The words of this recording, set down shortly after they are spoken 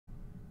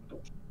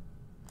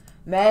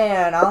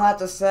Man, I'll have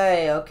to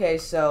say, okay,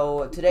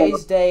 so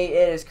today's date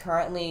it's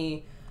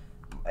currently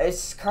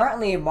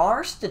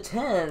March the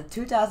 10th,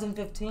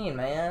 2015,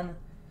 man.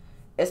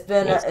 It's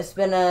been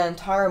an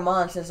entire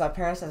month since my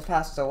parents have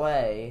passed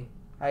away.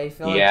 How you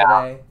feeling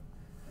today?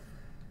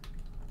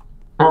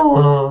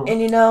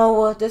 And you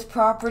know, this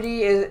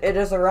property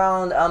is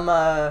around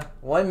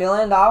 $1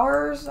 million,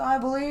 I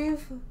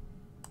believe.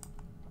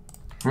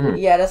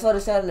 Yeah, that's what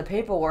it said in the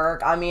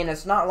paperwork. I mean,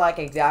 it's not like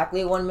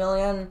exactly 1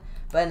 million,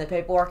 but in the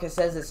paperwork it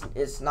says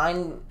it's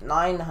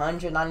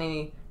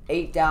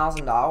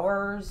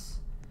 $998,000,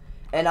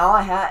 and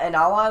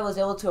all I was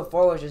able to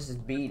afford was just this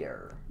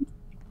beater.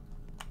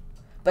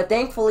 But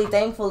thankfully,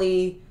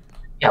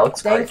 yeah, it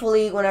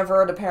thankfully, whenever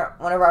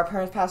our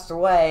parents passed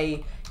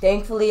away,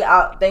 thankfully,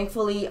 I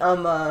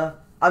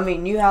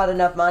mean, you had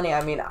enough money.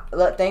 I mean,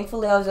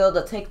 thankfully, I was able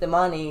to take the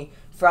money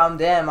from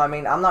them. I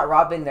mean, I'm not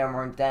robbing them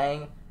or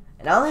anything.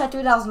 And I only had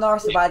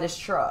 $3,000 to buy this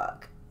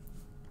truck.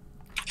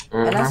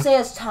 And I say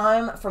it's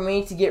time for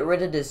me to get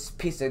rid of this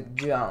piece of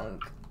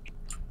junk.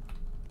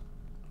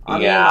 I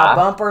mean, my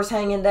bumper's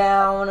hanging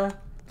down.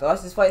 The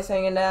license plate's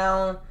hanging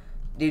down.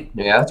 Dude,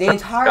 the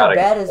entire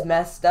bed is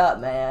messed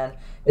up, man.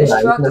 This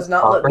truck does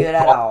not look good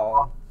at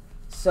all.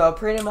 So,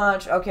 pretty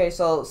much, okay,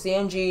 so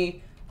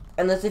C&G,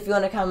 unless if you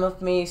want to come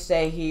with me,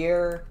 stay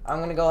here. I'm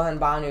going to go ahead and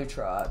buy a new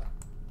truck.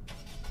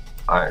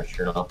 Alright,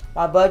 sure.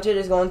 My budget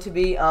is going to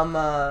be,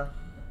 oh,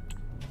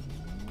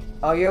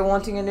 you're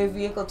wanting a new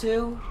vehicle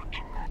too?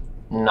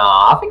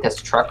 Nah, I think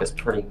this truck is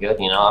pretty good,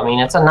 you know? I mean,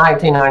 it's a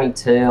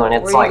 1992, and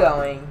it's like... Where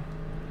are you going?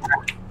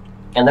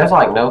 And there's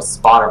like no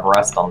spot of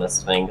rust on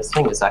this thing. This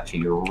thing is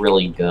actually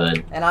really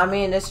good. And I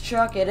mean, this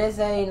truck, it is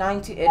a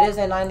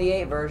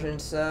 98 version,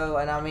 so,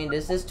 and I mean,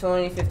 this is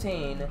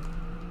 2015.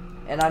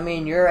 And I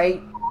mean,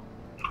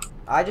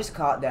 I just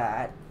caught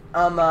that.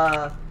 I'm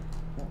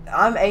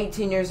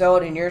 18 years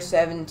old and you're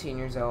 17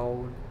 years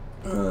old.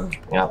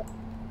 Yep.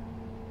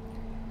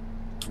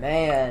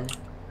 Man,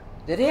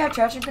 did they have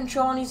traction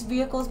control on these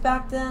vehicles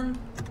back then?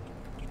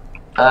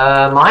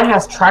 Mine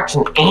has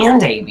traction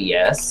and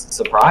ABS,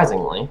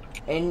 surprisingly.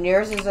 And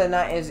yours is a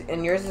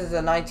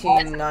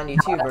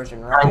 1992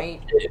 version,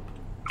 right?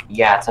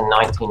 Yeah, it's a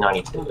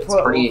 1992. It's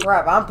pretty.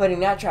 Crap! I'm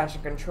putting that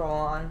traction control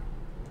on.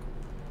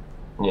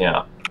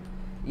 Yeah.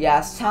 Yeah,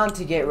 it's time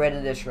to get rid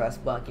of this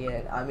rust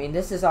bucket. I mean,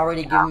 this is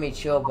already giving me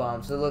chill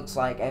bumps. It looks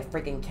like a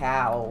freaking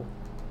cow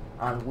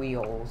on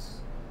wheels.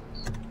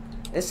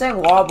 This thing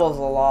wobbles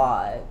a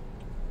lot.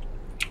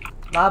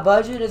 My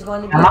budget is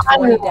going to be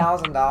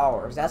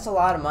 $20,000. That's a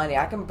lot of money.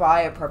 I can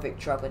buy a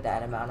perfect truck with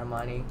that amount of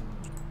money.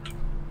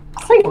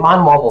 I think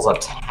mine wobbles a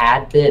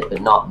tad bit,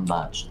 but not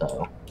much,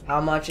 though.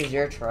 How much is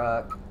your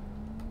truck?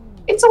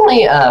 It's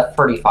only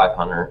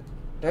 3,500.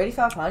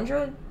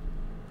 3,500?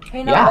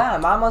 Hey, not bad.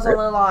 Mine was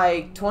only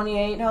like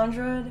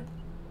 2,800.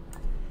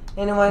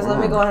 Anyways, let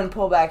me go ahead and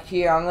pull back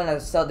here. I'm gonna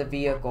sell the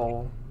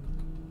vehicle.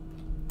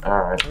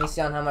 Alright. Let me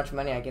see on how much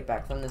money I get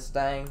back from this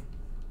thing.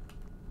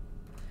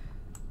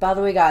 By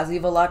the way, guys,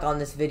 leave a like on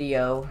this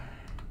video.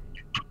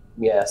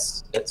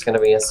 Yes, it's gonna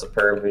be a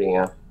superb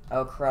video.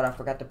 Oh crud, I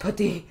forgot to put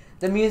the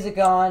music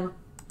on.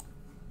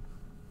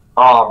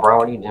 Oh, bro,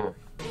 what are you doing?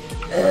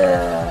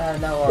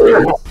 No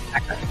worries.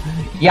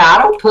 Yeah, I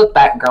don't put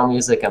background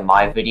music in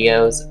my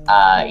videos.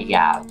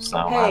 Yeah,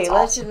 so. Hey,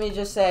 let me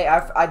just say,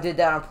 I did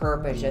that on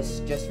purpose,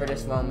 just for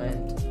this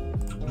moment.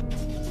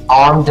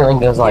 All I'm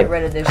doing is like. Get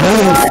rid of this.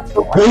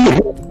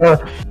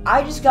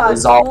 I just got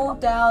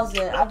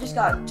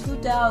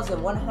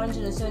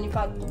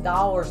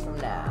 $2,175 from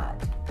that.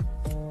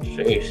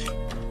 Sheesh.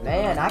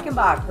 Man, I can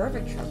buy a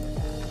perfect truck with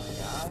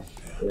that.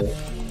 Oh my gosh. Yeah.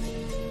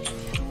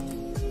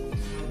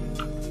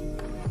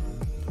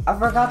 I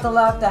forgot to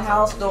lock the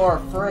house door,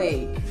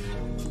 freak.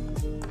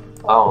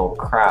 Oh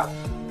crap.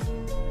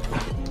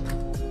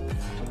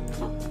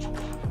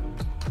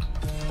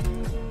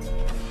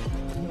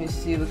 Let me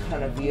see what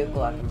kind of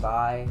vehicle I can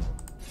buy.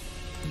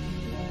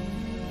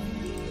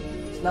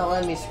 It's not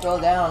letting me scroll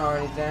down or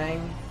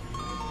anything.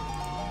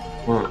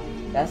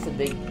 That's a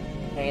big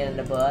pain in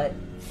the butt.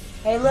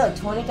 Hey look,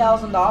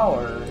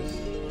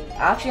 $20,000. I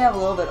actually have a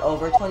little bit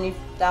over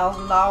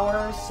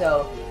 $20,000,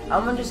 so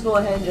I'm gonna just go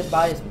ahead and just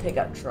buy this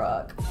pickup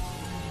truck.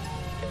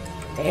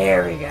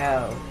 There we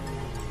go.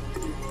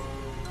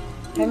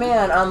 Hey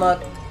man,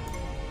 might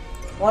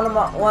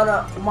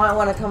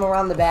wanna come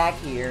around the back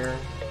here.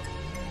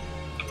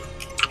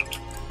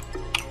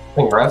 I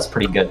think Rev's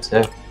pretty good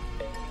too.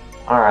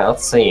 Alright,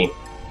 let's see.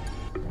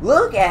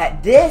 Look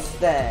at this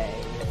thing!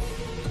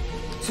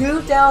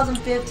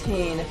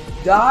 2015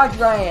 Dodge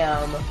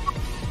Ram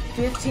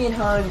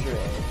 1500.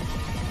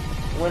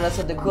 Wanna know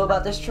something cool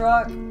about this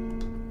truck?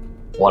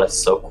 What is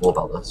so cool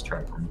about this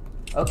truck?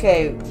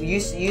 Okay, you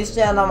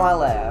stand on my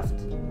left.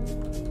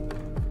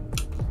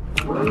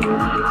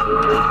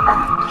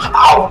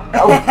 Oh,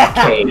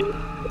 okay.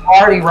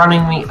 Already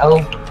running me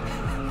over.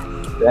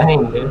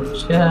 Dang, dude,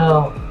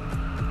 chill.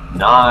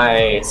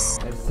 Nice.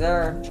 Yes,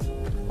 sir.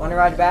 Wanna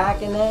ride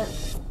back in it?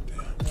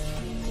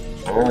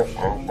 Sure.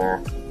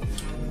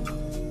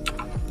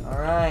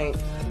 Alright.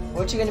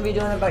 Which what you're gonna be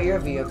doing about your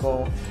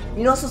vehicle.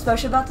 You know what's so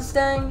special about this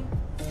thing?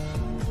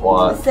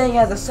 What? This thing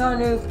has a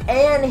sunroof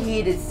and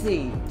heated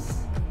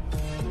seats.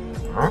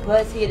 Huh?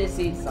 Plus heated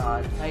seats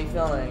on. How you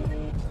feeling?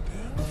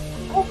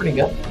 Oh, pretty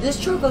good. This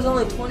truck was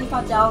only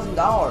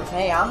 $25,000.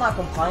 Hey, I'm not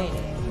complaining.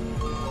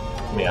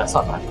 Yeah, that's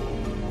not bad.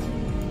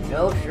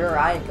 No, sure,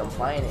 I ain't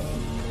complaining.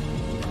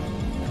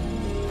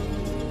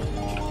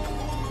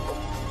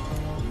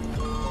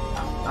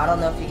 I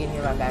don't know if you can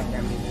hear my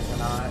background music or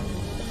not.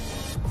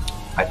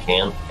 I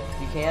can.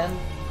 You can?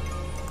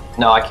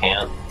 No, I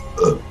can't.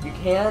 You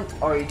can't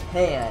or you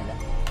can?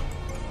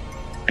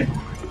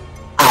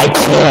 I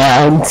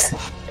can't.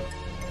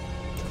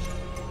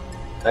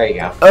 There you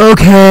go.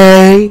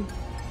 Okay.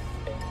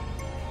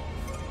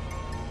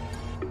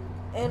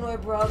 Anyway,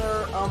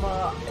 brother, what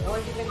are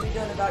you gonna be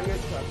doing about your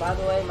truck? By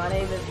the way, my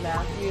name is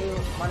Matthew.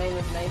 My name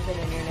is Nathan,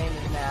 and your name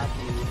is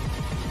Matthew.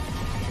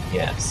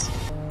 Yes.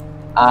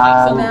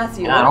 So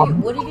Matthew,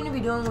 what are you gonna be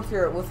doing with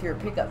your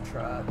pickup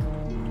truck?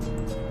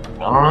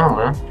 I don't know,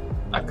 man.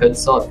 I could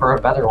sell it for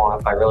a better one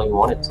if I really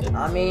wanted to.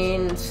 I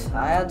mean,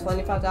 I had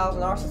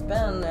 $25,000 to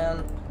spend,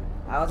 and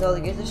I was able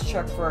to get this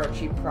truck for a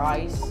cheap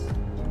price.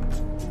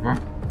 Hmm?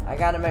 I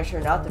gotta make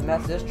sure not to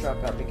mess this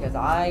truck up because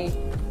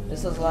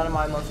this is one of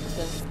my most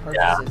expensive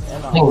purchases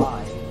in my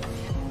life.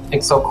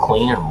 It's so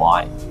clean and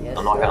white. Yes,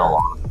 I'm not gonna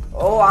lie.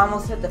 Oh, I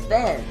almost hit the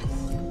fence.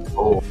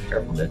 Oh,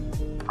 careful, dude.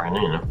 Right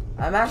now.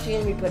 I'm actually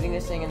gonna be putting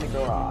this thing in the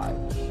garage.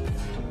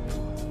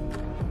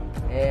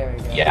 There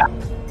we go. Yeah.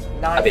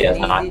 Nice and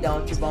easy,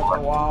 don't you bump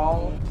the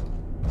wall.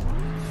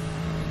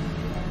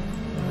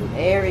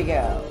 There we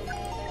go.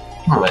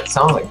 It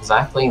sounds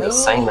exactly the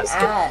same as the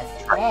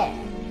truck.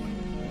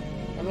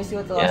 Let me see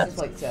what the license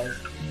plate says.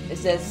 It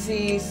says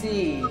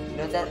CC. You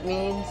know what that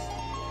means?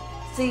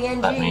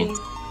 C&G. That means.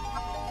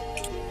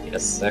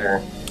 Yes,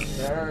 sir.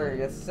 Sir,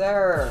 yes,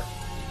 sir.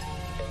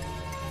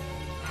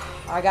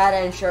 I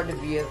gotta insure the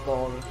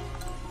vehicle.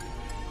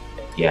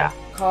 Yeah.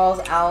 Calls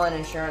Allen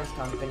Insurance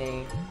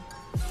Company.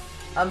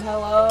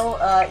 Hello?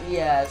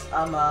 Yes.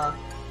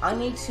 I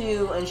need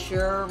to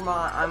insure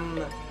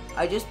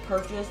I just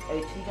purchased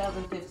a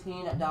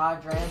 2015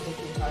 Dodge Ram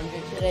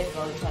 1500 today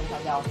for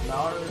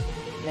 $25,000,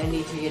 and I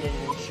need to get it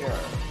insured.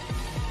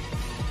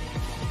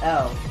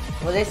 Oh.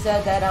 Well, they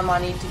said that, I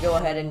need to go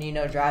ahead and,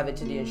 drive it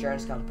to the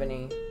insurance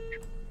company.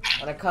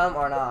 Wanna come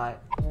or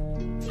not?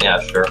 Yeah,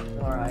 sure.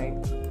 Alright.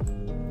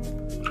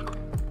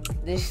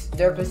 Their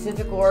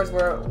specific orders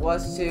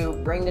was to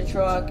bring the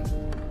truck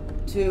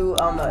to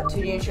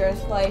the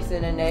insurance place,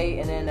 and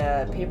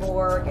then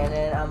paperwork, and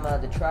then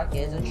the truck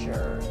is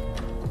insured.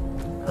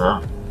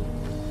 Huh?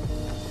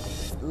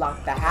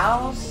 Lock the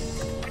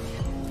house.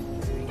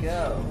 There we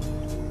go.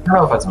 I don't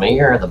know if it's me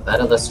or the bed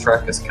of this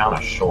truck is kind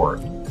of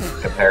short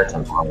compared to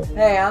mine.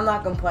 Hey, I'm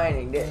not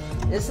complaining.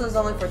 This is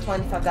only for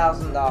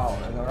 $25,000. All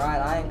right,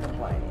 I ain't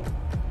complaining.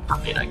 I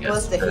mean, I guess.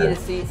 Plus the heated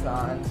seats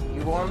on.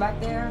 You warm back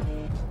there?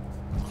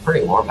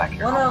 Pretty warm back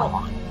here.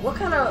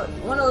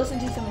 Wanna listen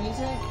to some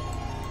music?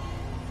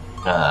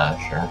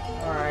 Sure.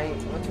 Alright,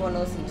 what you wanna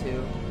listen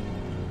to?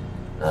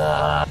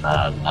 I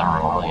don't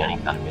know, really any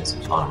kind of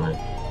music's on it.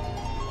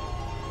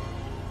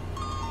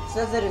 It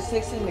says that it's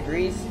 16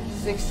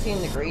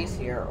 degrees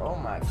here. Oh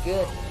my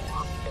goodness.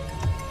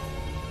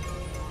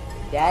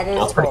 That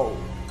is cold.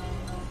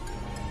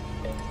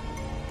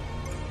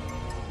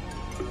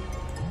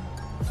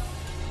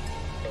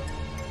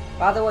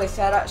 By the way,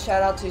 shout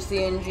out to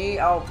C&G.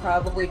 I'll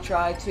probably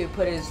try to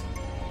put his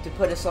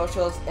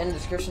socials in the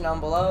description down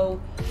below.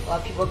 A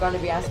lot of people are going to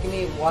be asking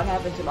me what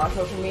happened to my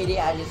social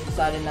media. I just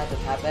decided not to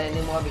type that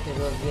anymore because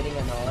it was getting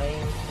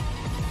annoying.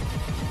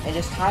 And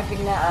just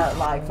typing that at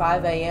like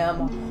 5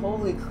 a.m.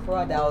 Holy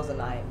crud, that was a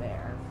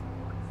nightmare.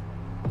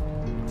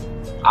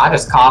 I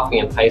just copy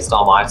and paste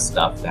all my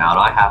stuff down.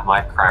 I have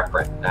my crap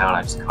written down.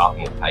 I just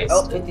copy and paste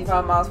Oh, it.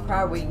 55 miles per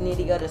hour. We need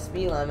to go to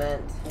speed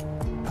limit.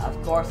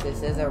 Of course,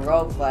 this is a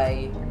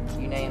roleplay,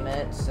 you name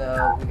it,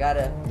 so we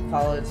gotta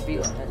follow the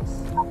speed limits.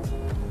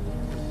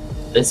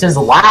 This is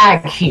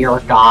lag here,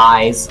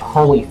 guys.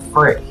 Holy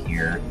frick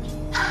here.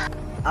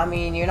 I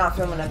mean, you're not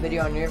filming a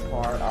video on your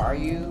part, are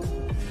you?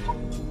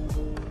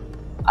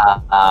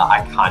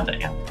 I kinda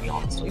am, to be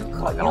honest with you.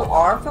 You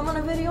are filming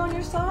a video on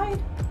your side?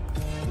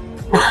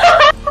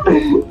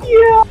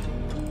 Yeah.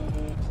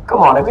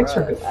 Come on, it makes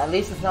her. At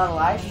least it's not a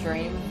live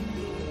stream.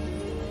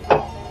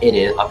 It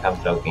is. Okay, I'm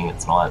joking.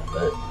 It's not,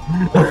 but.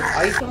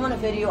 Are you filming a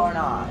video or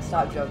not?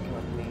 Stop joking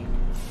with me.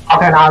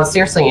 Okay, no, I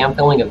seriously am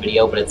filming a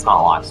video, but it's not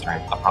a live stream.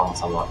 I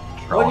promise I'm not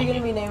trolling. What are you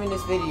gonna be naming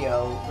this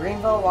video?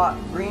 Greenville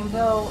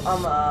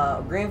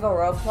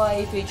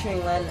Roleplay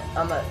featuring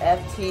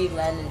Ft,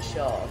 Len, and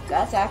Shaw.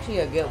 That's actually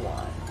a good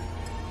one.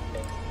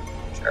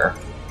 Sure.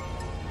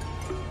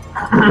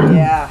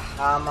 Yeah,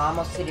 I'm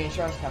almost to the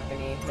insurance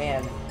company.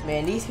 Man,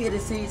 these heated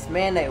seats,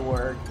 man, they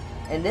work.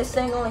 And this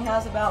thing only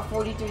has about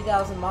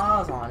 43,000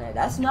 miles on it.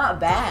 That's not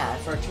bad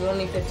for a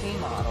 2015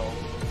 model.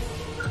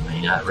 I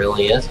mean, that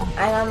really isn't.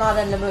 And I'm not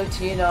in the mood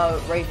to,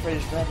 wait for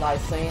this red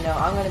light, so,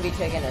 I'm gonna be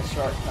taking a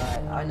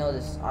shortcut. I know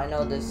this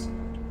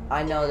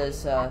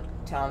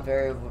town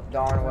very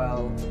darn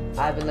well.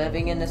 I've been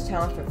living in this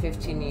town for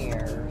 15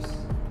 years.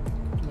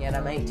 Yet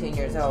I'm 18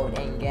 years old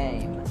in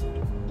game.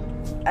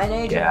 An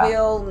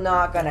Agerville,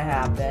 not gonna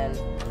happen.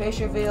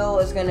 Fisherville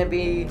is gonna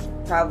be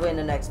probably in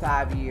the next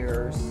 5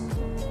 years.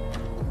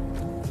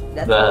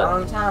 That's a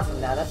long time from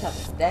now. That's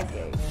half a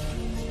decade.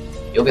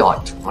 You'll be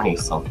like 20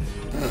 something.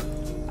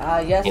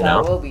 Yes,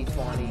 I will be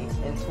 20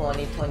 in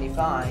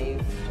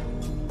 2025.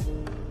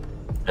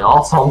 And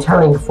also, I'm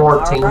turning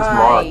 14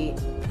 tomorrow.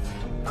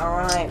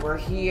 Alright, we're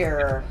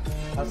here.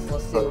 Let's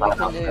see what we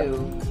can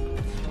do.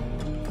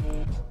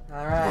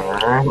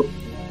 Alright.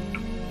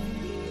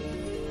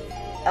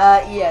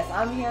 Yes,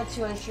 I'm here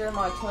to insure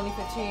my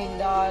 2015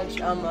 Dodge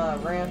Ram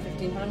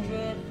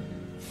 1500.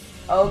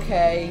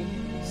 Okay,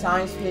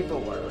 signs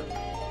paperwork.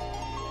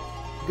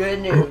 Good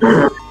news.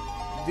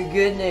 The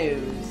good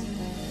news.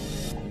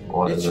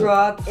 The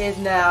truck is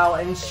now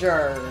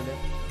insured.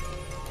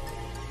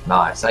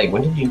 Nice. Hey,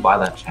 when did you buy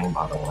that chain,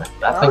 by the way?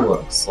 That thing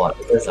looks like...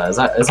 Is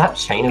that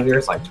chain of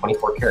yours like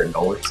 24 karat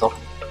gold or something?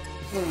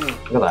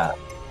 Look at that.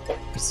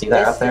 You see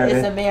that right there, It's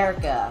dude?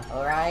 America,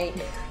 alright?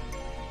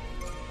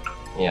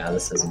 Yeah,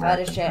 this is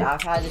America.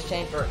 I've had this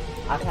chain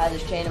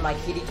in my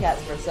kitty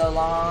cats for so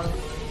long.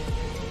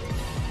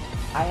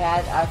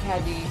 I've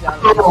had these to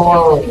get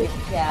the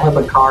cat. With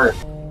a cart.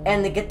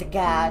 And to get the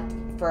cat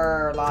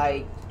for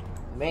like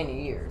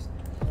many years.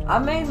 I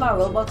made my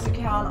Roblox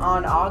account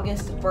on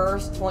August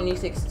 1st,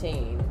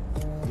 2016.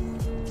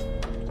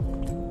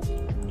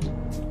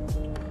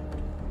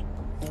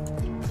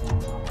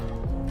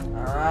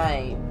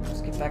 Alright,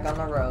 let's get back on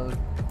the road.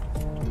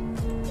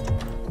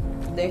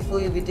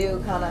 Thankfully we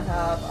do kind of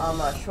have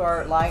a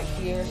short light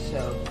here,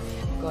 so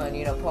go ahead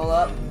and pull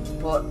up.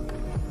 But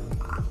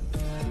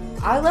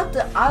I left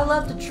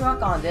the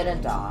truck on,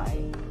 didn't I?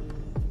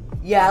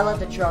 Yeah, I left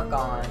the truck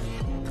on.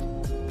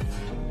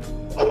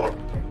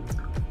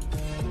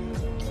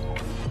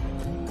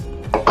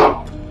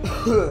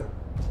 It's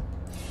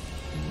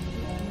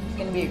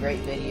gonna be a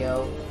great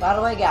video. By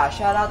the way, guys,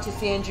 shout out to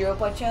C&G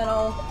Roleplay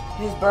channel.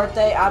 His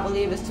birthday, I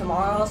believe, is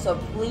tomorrow, so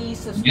please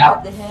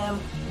subscribe to him.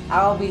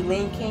 I will be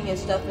linking and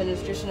stuff in the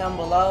description down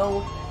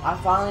below. I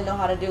finally know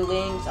how to do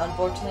links.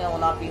 Unfortunately, I will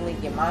not be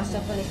linking my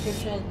stuff in the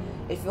description.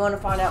 If you want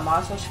to find out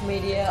my social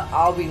media,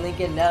 I'll be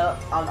linking up.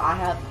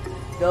 I've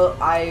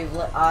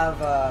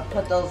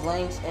put those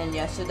links in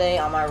yesterday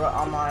on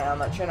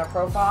my channel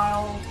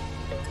profile,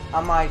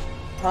 on my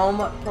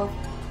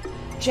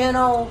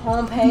channel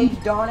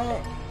homepage. Darn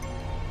it!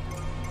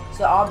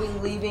 So I'll be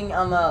leaving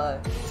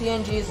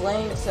C&G's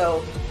link.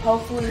 So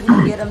hopefully we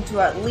can get them to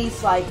at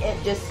least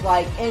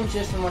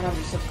inches from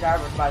 100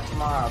 subscribers by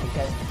tomorrow,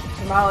 because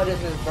tomorrow is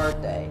his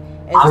birthday.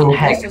 And I mean,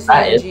 heck,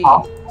 that is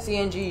possible.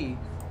 C&G.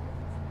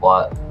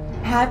 What?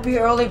 Happy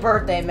early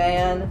birthday,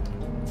 man.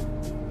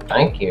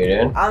 Thank you,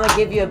 dude. I'm gonna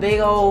give you a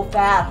big old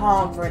fat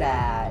honk for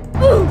that.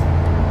 Woo!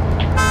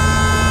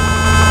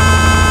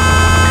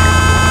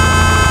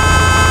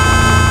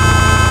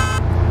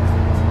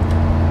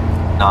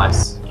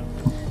 Nice.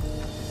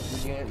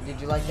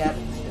 Did you like that?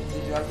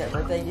 Did you like that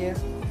birthday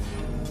gift?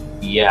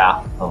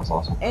 Yeah, that was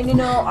awesome.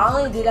 And I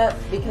only did that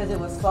because it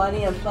was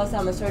funny, and plus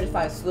I'm a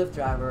certified Swift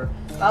driver.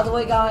 By the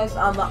way, guys,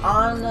 I'm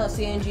on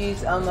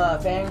C&G's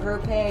fan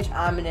group page.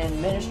 I'm an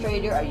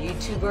administrator, a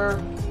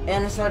YouTuber,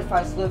 and a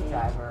certified Swift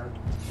driver.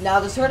 Now,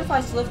 the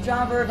certified Swift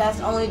driver,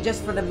 that's only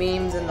just for the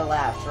memes and the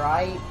laughs,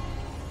 right?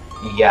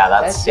 Yeah,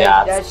 that's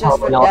just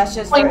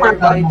for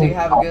everybody to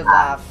have a good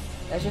laugh.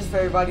 That's just for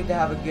everybody to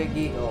have a good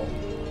giggle.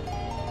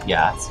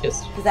 Yeah, it's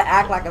just... Because I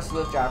act like a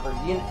Swift driver.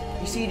 You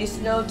see these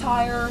snow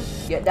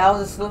tires? Yeah, that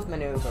was a Swift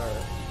maneuver.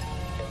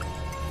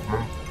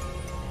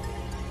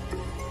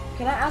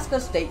 Can I ask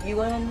what state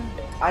you in?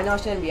 I know I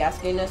shouldn't be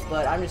asking this,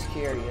 but I'm just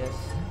curious.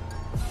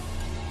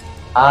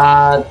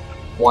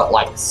 What,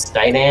 like,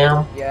 state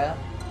am? Yeah.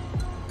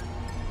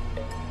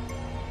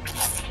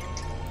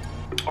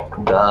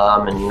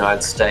 I'm in the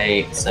United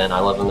States, and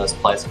I live in this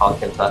place called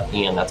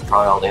Kentucky, and that's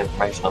probably all the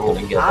information I'm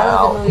going to give out.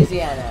 I live in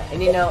Louisiana,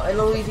 and in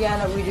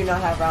Louisiana we do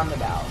not have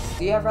roundabouts.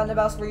 Do you have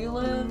roundabouts where you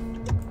live?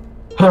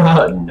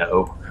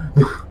 No.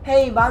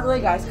 Hey, by the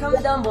way, guys,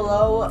 comment down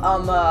below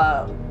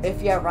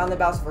if you have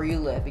roundabouts where you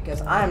live,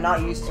 because I am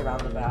not used to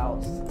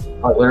roundabouts.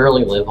 I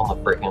literally live on the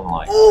freaking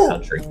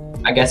country.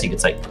 I guess you could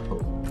say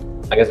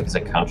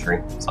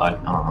country side.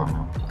 I don't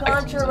know.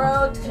 Country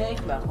road, take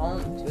me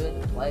home to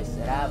the place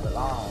that I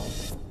belong.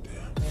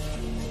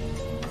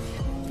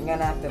 I'm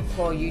gonna have to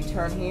pull a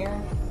U-turn here.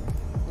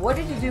 What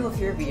did you do with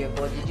your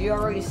vehicle? Did you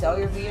already sell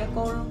your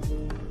vehicle?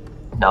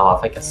 No, I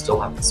think I still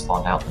have to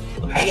spawn out.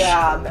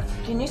 Yeah,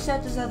 can you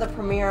set this as a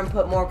premiere and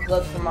put more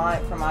clips from my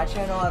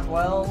channel as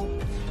well?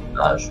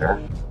 Sure.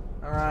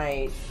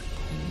 Alright.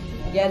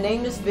 Yeah,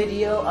 name this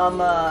video,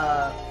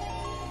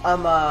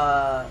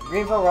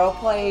 Greenville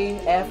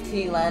Roleplay,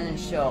 FT Land and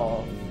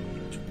Show.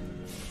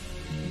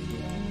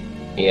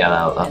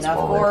 Yeah, that's and of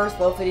course,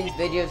 both of these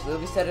videos will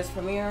be set as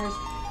premieres.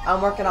 I'm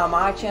working on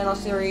my channel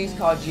series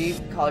called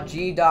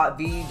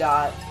G.V.R.P.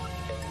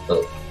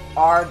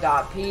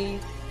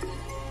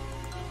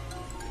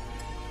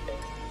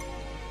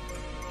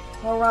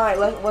 Alright,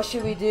 what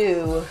should we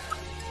do?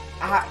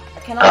 Do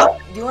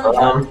you want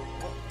to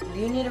do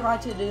you need a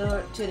ride to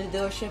the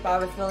dealership? I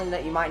have a feeling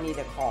that you might need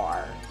a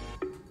car.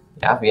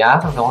 Yeah, I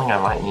have a feeling I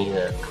might need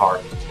a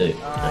car too.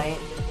 Alright.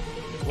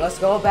 Let's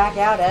go back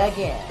out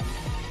again.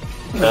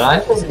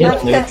 I just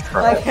get a new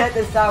truck. I can't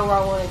decide where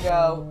I want to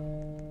go.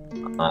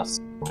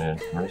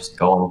 We're just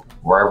going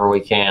wherever we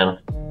can.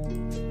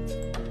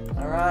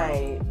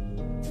 Alright.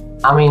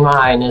 I mean,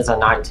 mine is a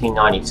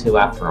 1992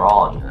 after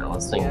all, you know,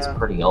 this thing's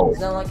pretty old.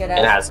 It's not like it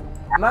has,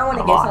 you might want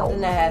to get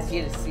something that has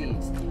heated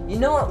seats. You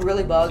know what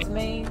really bugs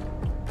me?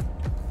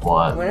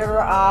 What? Whenever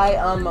I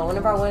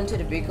went into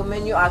the vehicle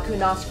menu, I could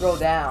not scroll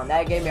down.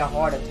 That gave me a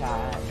heart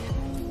attack.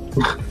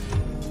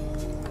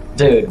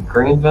 Dude,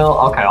 Greenville,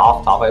 okay,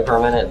 off topic for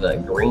a minute,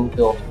 but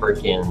Greenville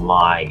freaking,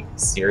 like,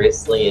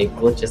 seriously, it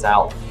glitches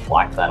out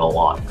like that a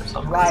lot for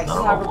some reason. Like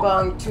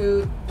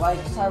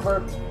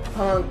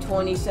Cyberpunk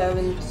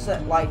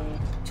 27, like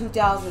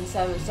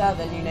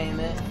 2077, you name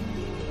it.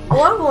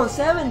 Oh, I'm going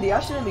 70. I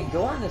shouldn't be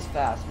going this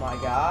fast, my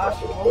gosh.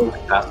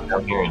 Fast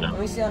enough here, you know. Let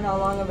me see on how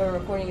long I've been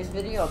recording this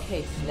video.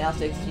 Okay, so now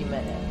 16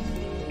 minutes.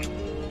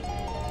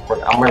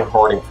 I'm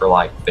recording for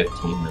like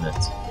 15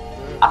 minutes.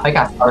 I think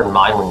I started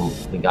mine when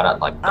we got at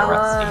like the rest.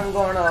 I'm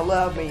gonna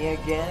love me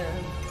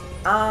again.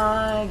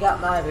 I got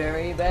my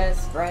very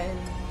best friends.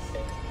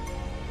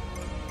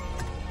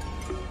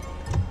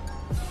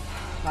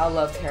 I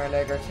love Taron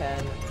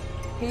Egerton.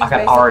 He's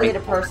basically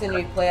the person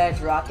who'd play as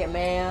Rocket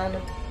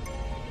Man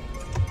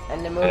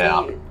in the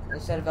movie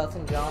instead of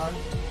Elton John.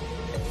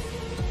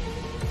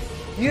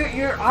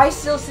 I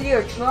still see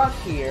your truck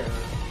here.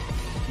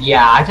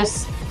 Yeah,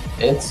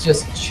 it's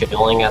just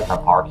chilling at the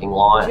parking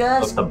lot.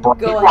 Just with the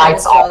go ahead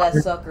and sell that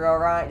sucker,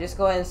 alright? Just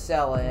go ahead and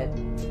sell it.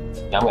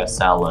 Yeah, I'm gonna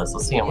sell this.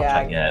 Let's see how much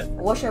I get.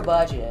 What's your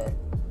budget?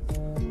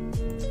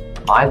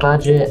 My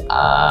budget?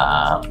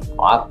 I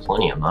have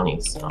plenty of money,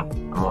 so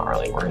I'm not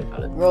really worried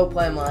about it.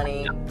 Roleplay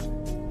money. Yeah.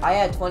 I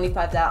had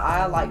 $25,000. I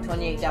had like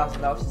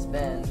 $28,000 to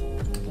spend.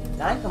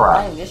 Now I'm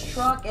complaining. This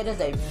truck, it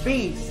is a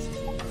beast.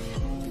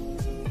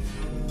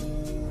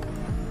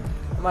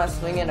 I'm gonna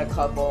swing in a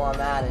couple. I'm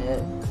at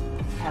it.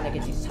 Kind of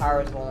get these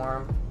tires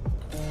warm.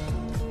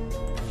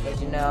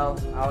 Because you know,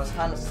 I was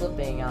kind of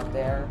slipping out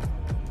there.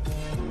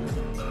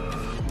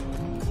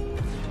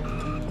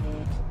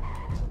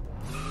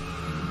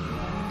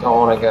 Don't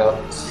want to go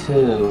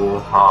too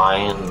high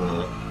in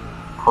the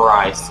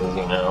prices,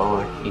 you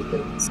know. Keep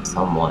it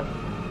somewhat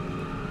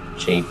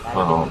cheap.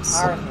 Tires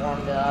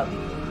warmed up.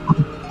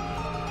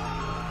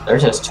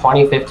 There's this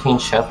 2015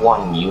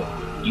 Chevrolet in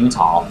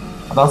Utah. I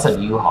thought it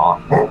said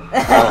U-Haul.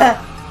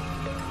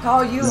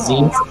 Call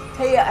U-Haul.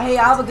 Hey, I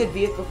have a good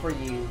vehicle for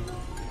you.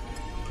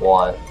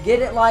 What?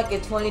 Get it like a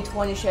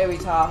 2020 Chevy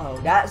Tahoe.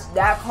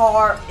 That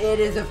car, it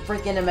is a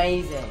freaking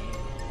amazing.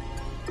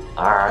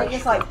 Alright. I think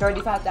it's like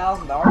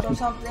 $35,000 or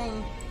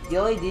something. The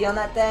LED on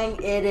that thing,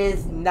 it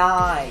is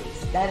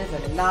nice. That is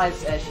a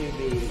nice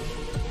SUV.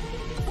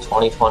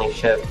 2020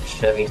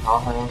 Chevy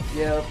Tahoe?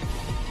 Yep.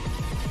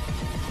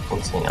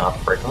 Let's see,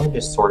 let me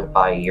just sort it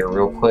by year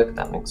real quick.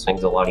 That makes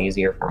things a lot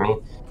easier for me.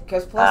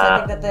 Because plus I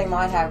think that thing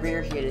might have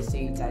rear heated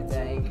seats, I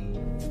think.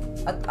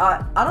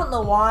 I don't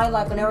know why,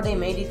 like whenever they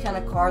made these kind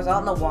of cars, I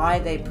don't know why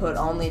they put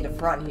only the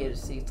front heated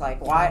seats.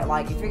 Like why,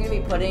 like if you're going to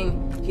be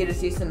putting heated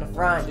seats in the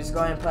front, just go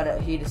ahead and put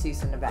heated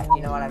seats in the back,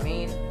 you know what I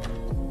mean?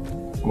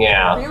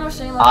 Yeah. Pretty much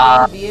saying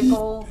like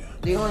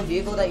the only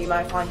vehicle that you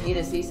might find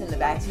heated seats in the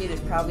back seat is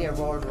probably a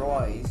Rolls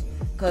Royce.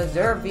 Because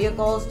their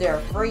vehicles,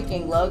 they're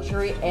freaking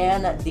luxury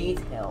and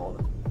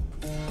detailed.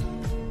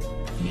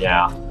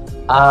 Yeah.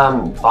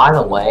 By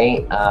the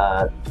way,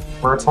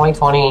 for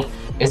 2020,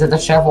 is it the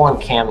Chevron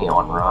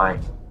Camion, right?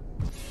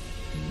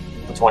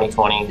 The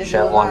 2020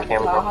 Chevron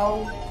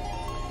Camion?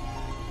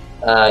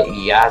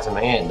 Yeah, to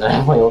me, it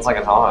definitely looks like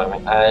a Tahoe. I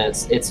mean,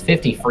 it's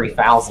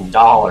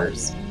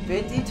 $53,000.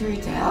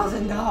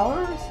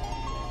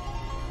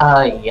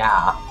 $53,000?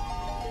 Yeah.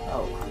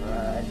 Oh,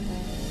 crud.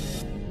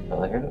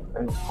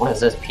 What is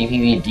this?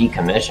 PPV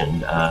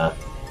decommissioned.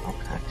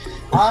 Okay.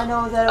 All I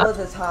know is that it was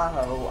a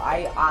Tahoe.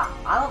 I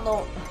don't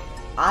know.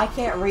 I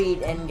can't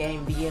read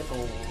in-game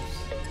vehicles.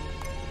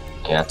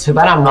 Yeah, too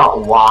bad I'm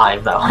not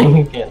live, that way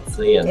you can't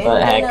see it,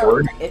 but heck,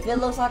 if it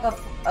looks like a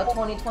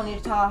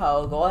 2020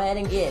 Tahoe, go ahead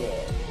and get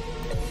it.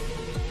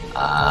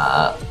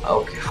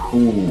 Okay,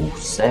 ooh,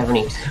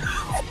 72.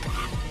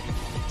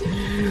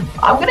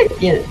 I'm gonna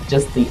get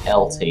just the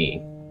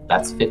LT.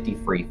 That's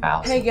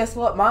 53,000. Hey, guess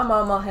what? My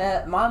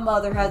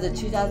mother has a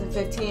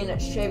 2015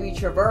 Chevy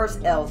Traverse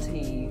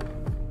LT.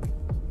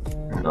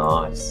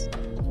 Nice.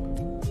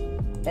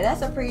 And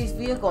that's a previous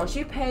vehicle, and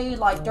she paid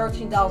like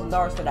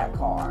 $13,000 for that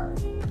car.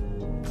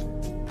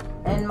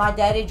 And my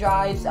daddy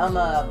drives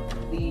the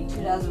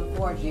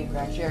 2004 Jeep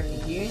Grand Cherokee.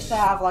 He used to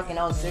have like an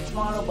 06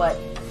 model, but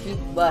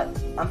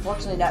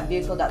unfortunately that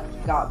vehicle that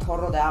got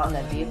totaled out in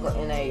a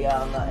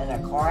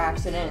car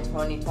accident in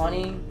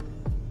 2020.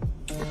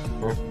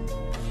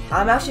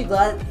 I'm actually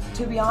glad,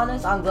 to be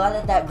honest, I'm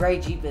glad that gray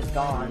Jeep is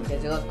gone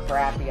because it looked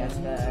crappy as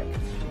heck.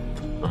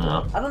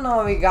 I don't know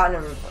why we got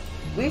him.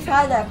 We've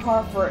had that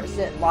car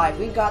since like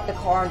we got the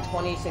car in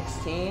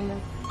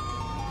 2016.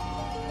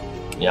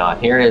 Yeah,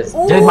 here it is.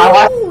 Ooh, Dude, my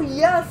license.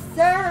 yes,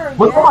 sir.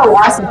 Look what my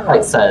license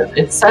plate says.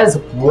 It says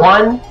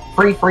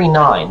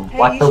 1339. Hey,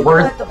 like you the should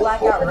word. put the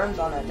blackout rims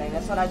on that thing.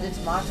 That's what I did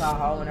to my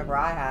Tahoe whenever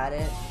I had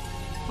it. Here,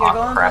 Oh,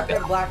 go and crap, put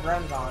the yeah. black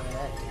rims on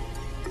it.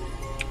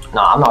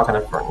 No, I'm not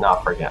gonna.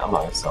 Forget. I'm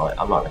not gonna sell it.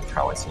 I'm not gonna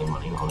try wasting any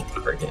money on it.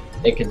 Forget.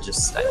 It can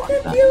just stay like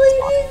The that.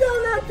 LEDs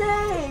on that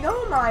thing.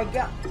 Oh my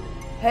god.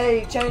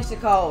 Hey, change the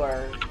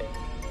color.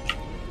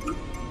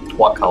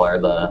 What color?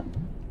 The.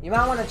 You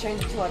might want to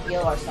change it to like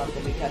yellow or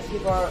something because you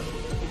know,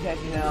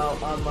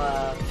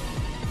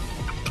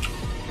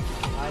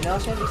 I know I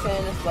shouldn't be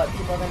saying this, but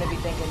people are gonna be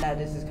thinking that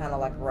this is kind of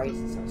like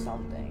racist or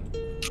something.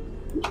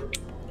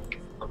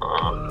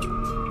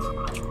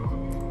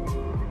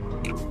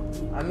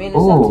 I mean,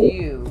 it's up to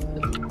you.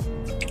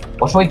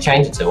 What should we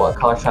change it to? What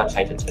color should I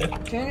change it to?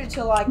 Change it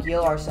to like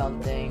yellow or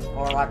something,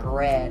 or like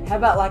red. How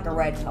about like a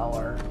red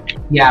color?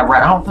 Yeah,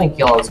 red. I don't think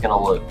yellow is gonna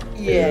look.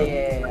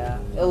 Yeah.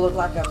 It'll look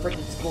like a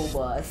freaking school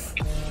bus.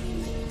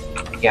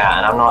 Yeah,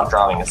 and I'm not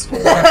driving a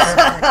school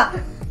bus.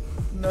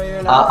 No,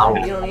 you're not.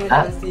 You don't even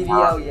have a that.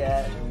 CDL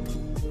yet.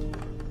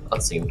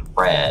 Let's see,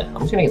 red. I'm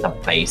just gonna get the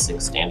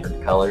basic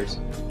standard colors.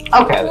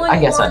 Okay, I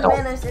guess I don't.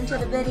 21 minutes into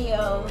the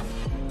video.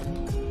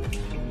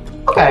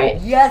 Okay.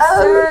 Yes,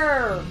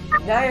 sir.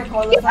 Now your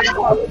car looks like a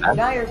fire.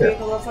 Now your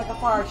vehicle looks like a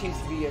fire chief's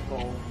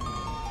vehicle.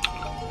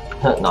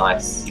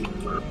 Nice.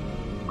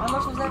 How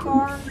much was that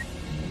car?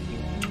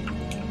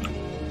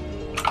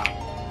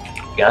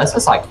 Yeah, this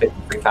is like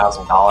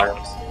 $53,000.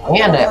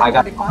 And I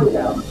got.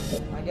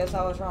 I guess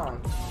I was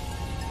wrong.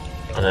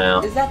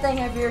 Yeah. Does that thing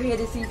have your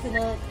heated seats in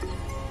it?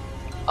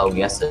 Oh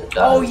yes, it does.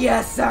 Oh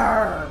yes,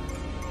 sir.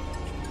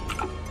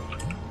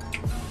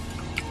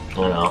 I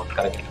don't know.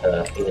 Gotta get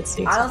the heated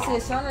seats. I don't see a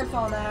sunroof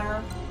on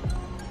there.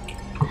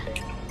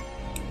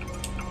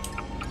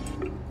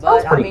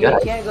 But I mean, you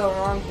can't go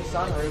wrong with the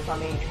sunroof. I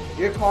mean,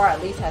 your car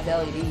at least has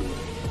LEDs.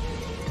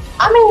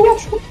 I mean, yeah,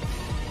 true.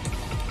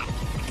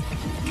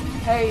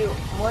 Hey,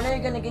 when are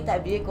you gonna get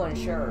that vehicle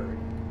insured?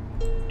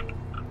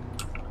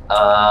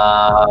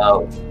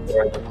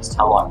 This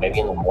time, like maybe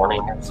in the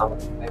morning or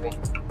something, maybe.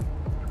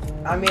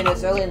 I mean,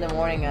 it's early in the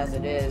morning as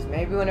it is.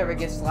 Maybe whenever it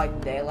gets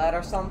like daylight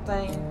or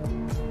something.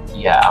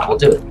 Yeah, we'll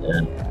do it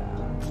then. Yeah.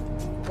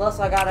 Plus,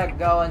 I gotta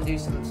go and do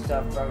some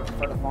stuff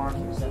for the farms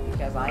and stuff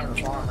because I am a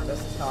farmer. This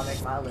is how I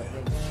make my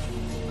living.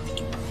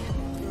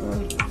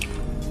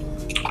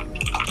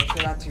 Make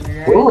sure not to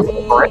rear me.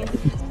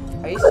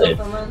 Are you still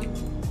filming?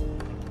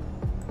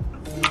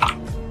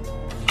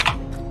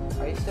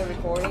 Are you still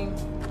recording?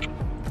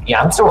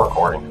 Yeah, I'm still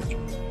recording.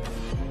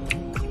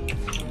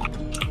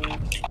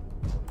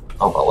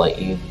 I'll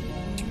let you.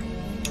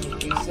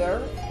 You,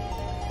 sir?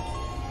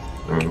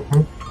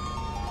 Mm-hmm.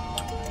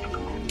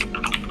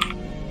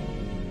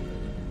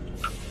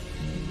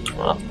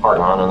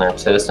 Parking on in there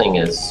too. This thing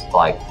is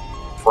like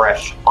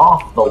fresh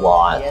off the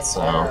lot. Yes,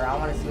 so. sir. I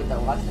want to see what the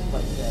license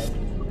plate says.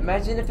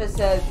 Imagine if it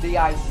says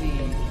BIC.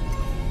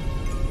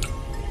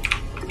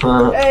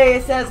 Hey,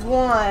 it says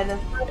 1.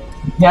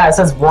 Yeah, it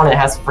says 1. It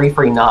has free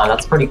 9.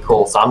 That's pretty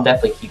cool. So I'm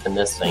definitely keeping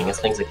this thing. This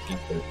thing's a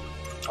keeper.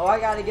 Oh, I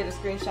gotta get a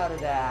screenshot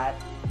of that.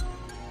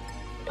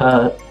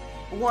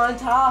 1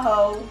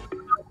 Tahoe.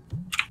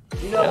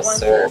 You know what 1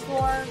 stands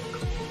for?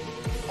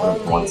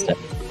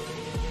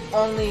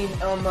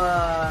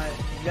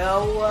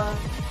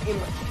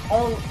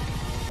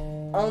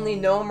 Only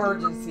no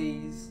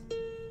emergencies.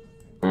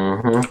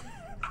 Mm-hmm.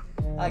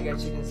 I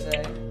guess you can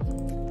say.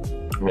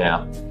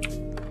 Yeah.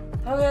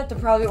 I'm gonna have to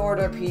probably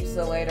order a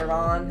pizza later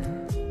on.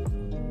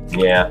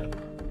 Yeah.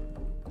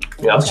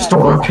 Yeah, let's just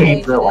order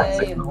pizza like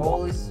today, and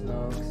holy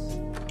smokes.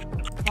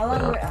 How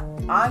long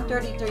I'm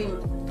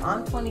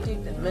 23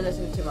 minutes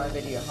into my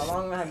video. How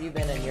long have you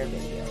been in your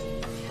video?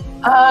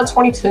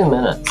 22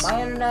 minutes.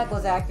 My internet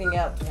was acting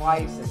up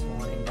twice this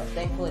morning, but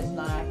thankfully it's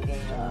not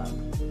acting up.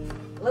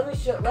 Let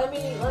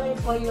me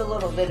play you a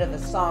little bit of the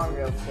song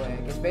real quick.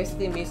 It's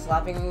basically me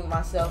slapping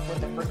myself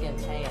with a freaking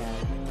pan.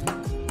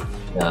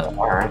 Yeah,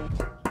 alright.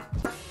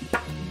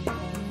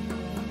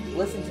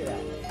 Listen to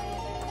that.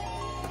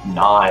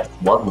 Nice.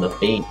 Loving the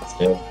beats,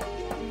 dude.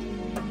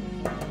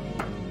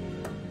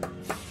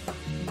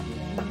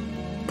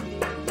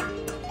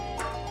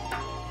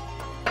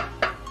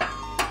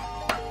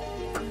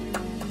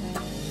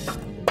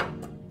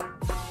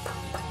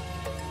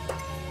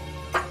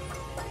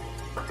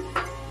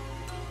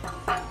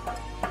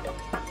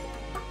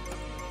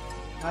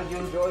 How'd you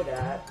enjoy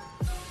that?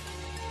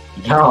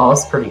 No,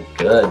 that's pretty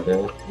good,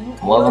 dude.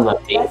 Loving the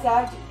beat. That's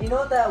actually, you know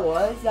what that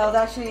was? That was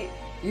actually,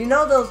 you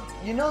know those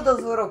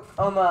little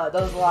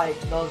those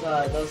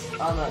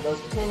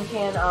tin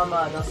can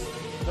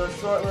those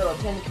short little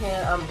tin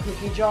can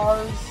cookie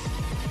jars.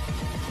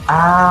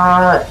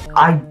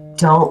 I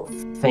don't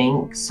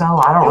think so.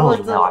 I don't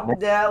really know.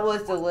 That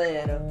was the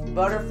lid.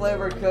 Butter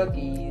flavored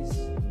cookies.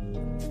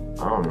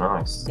 Oh,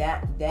 nice.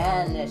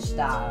 Danish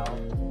style.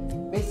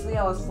 Basically,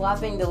 I was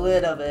slapping the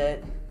lid of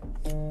it.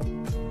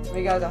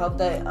 You guys, I hope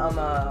that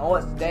oh,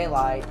 it's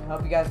daylight.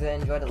 Hope you guys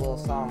enjoyed the little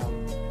song.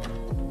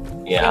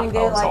 Yeah. Getting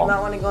daylight, you might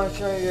want to go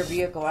insure your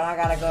vehicle, and I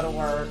gotta go to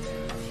work.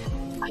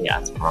 Yeah,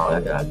 it's probably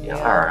a good idea.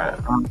 Yeah.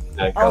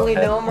 Alright. Only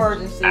no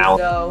emergencies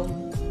though.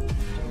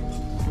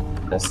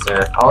 Yes,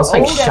 sir. Oh, it's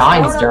like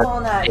shines during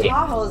on that the day.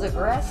 Tahoe's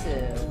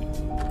aggressive.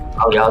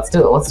 Oh yeah, let's do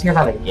it. Let's hear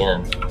that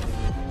again.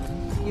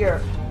 Here,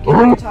 get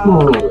your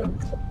Tahoe.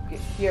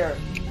 Here,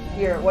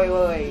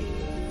 wait.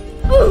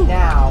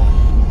 Now.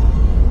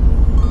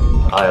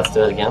 Oh, let's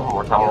do it again. One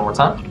more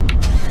time.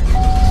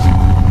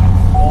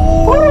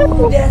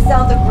 Ooh, that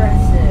sounds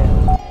aggressive.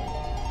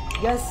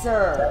 Yes,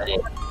 sir.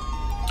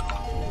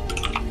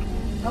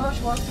 How much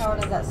horsepower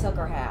does that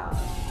sucker have?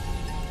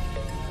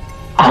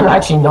 I'm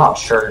actually not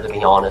sure, to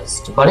be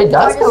honest, but it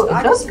does go.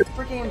 I just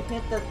freaking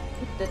hit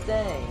the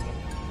thing.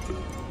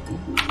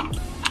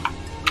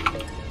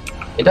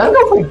 It does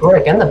go pretty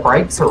quick, and the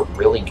brakes are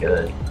really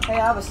good. Hey,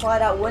 I have a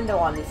slide-out window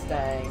on this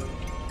thing.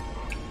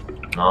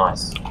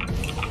 Nice.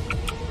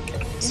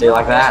 See,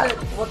 like that?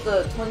 What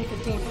the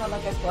 2015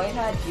 Cadillac Escalade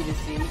had? Heated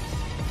seats.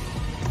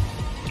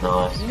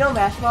 Nice. You know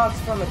Matchbox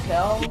from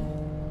Mattel?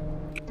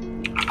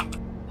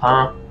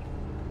 Huh?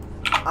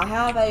 I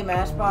have a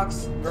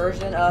Matchbox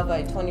version of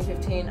a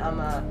 2015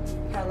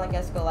 Cadillac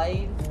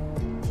Escalade.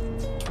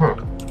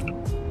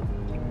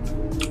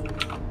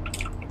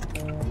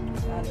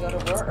 Gotta go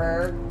to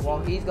work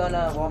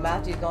while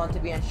Matthew's going to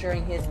be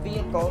insuring his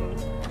vehicle.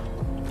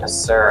 Yes,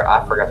 sir.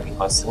 I forgot to keep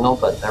my signal,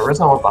 but there was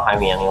no one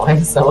behind me anyway,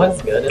 so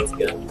it's good. It's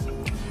good.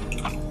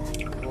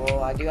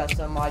 Well, I do have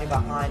somebody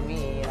behind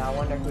me, and I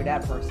wonder who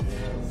that person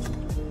is.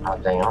 Oh,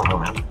 dang, I don't know,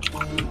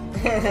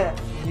 man.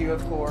 You,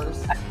 of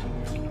course.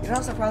 You know what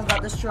I'm surprised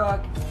about this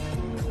truck?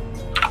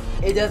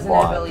 It doesn't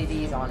What? have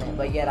LEDs on it,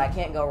 but yet I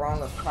can't go wrong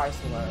with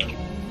Chrysler.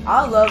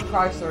 I love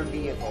Chrysler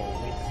vehicles.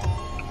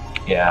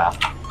 Yeah.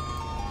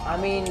 I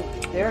mean,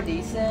 they're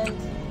decent.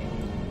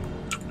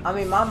 I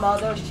mean, my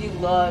mother, she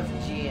loves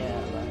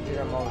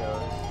General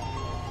Motors.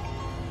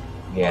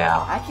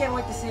 Yeah. I can't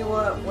wait to see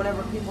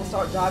whenever people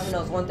start driving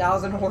those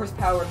 1,000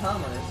 horsepower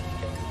Hummers.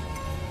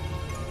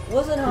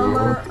 Wasn't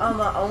Hummer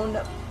owned?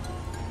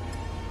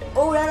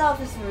 Oh, that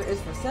office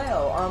is for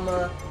sale.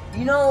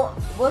 You know,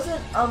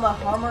 wasn't a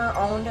Hummer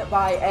owned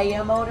by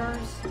AM Motors?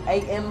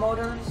 AM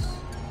Motors?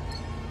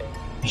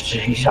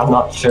 Sheesh, I'm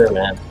not sure,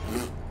 man.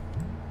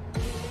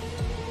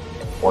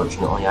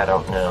 Fortunately, I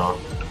don't know.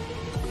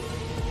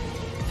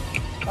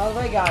 By the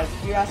way, guys,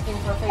 if you're asking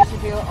for a face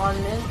reveal on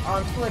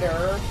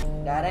Twitter,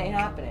 that ain't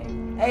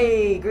happening.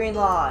 Hey, green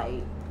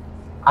light.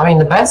 I mean,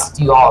 the best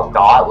you all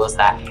got was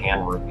that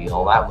hand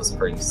reveal. That was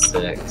pretty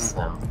sick,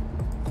 so.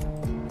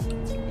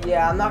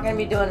 Yeah, I'm not gonna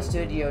be doing a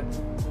studio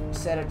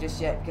setup just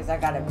yet because I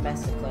got a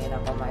mess to clean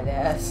up on my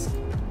desk.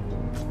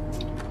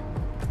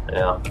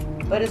 Yeah.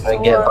 But it's where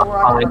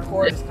I can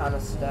record this kind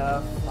of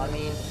stuff. I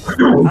mean,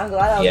 I'm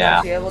glad I was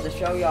actually able to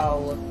show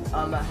y'all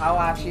how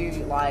I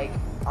actually like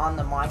on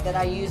the mic that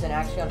I use and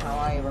actually on how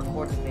I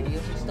record the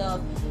videos and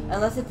stuff.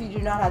 Unless if you do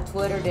not have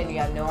Twitter, then you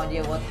have no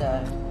idea what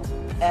the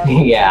F,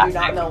 yeah. you do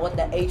not know what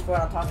the H word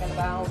I'm talking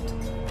about.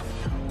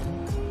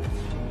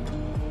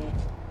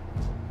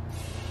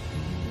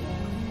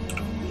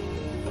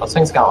 Those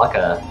things got like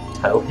a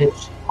tow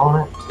hitch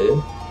on it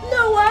too.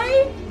 No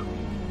way!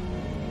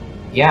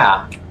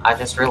 Yeah, I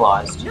just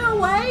realized. No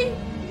way!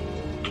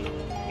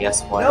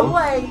 Yes, way. No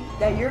way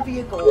that your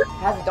vehicle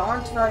has a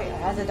darn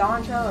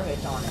trailer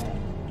hitch on it.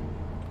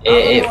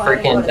 It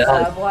freaking does.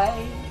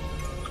 Subway.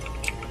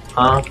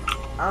 Huh?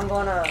 I'm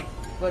gonna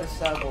go to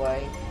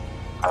Subway.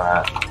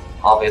 Alright.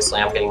 Obviously,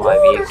 I'm getting my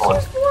vehicle.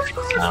 There's 4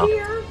 cars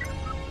here.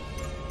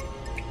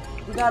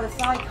 We got a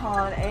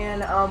Scion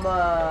and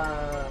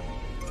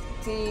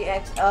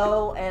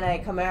TXO and a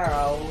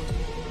Camaro.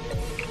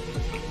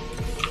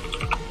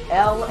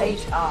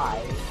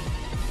 LHI.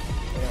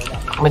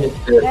 I'm gonna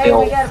do it Hey,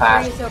 we got a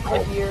fast. Prius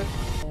over here.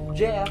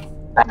 Jeff.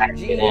 Back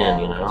it in,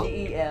 you know.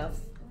 GEF.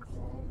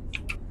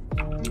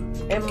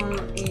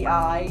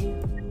 MEI.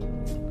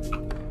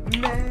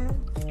 Man.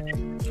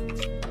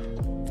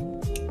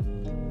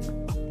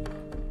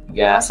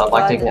 Yes, I'd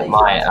like to get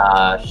my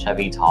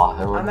Chevy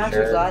Tahoe. I'm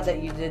actually glad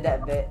that you did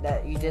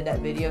that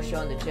video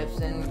showing the chips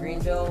in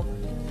Greenville.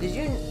 Did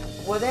you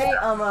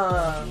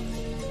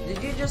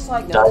just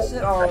like notice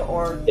it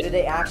or did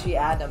they actually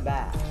add them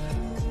back?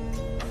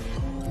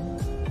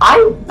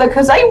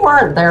 Because they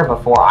weren't there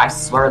before. I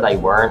swear they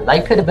weren't.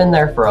 They could have been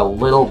there for a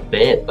little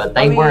bit, but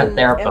they weren't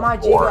there before. In my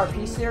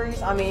G.V.R.P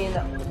series, I mean,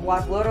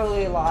 like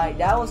literally, like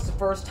that was the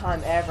first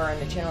time ever in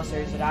the channel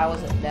series that I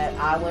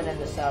went in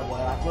the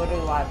subway. Like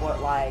literally,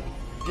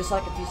 just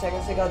like a few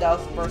seconds ago, that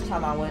was the first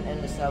time I went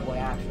in the subway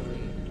actually.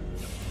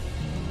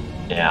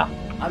 Yeah.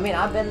 I mean,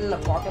 I've been in the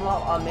parking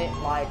lot,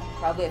 like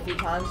probably a few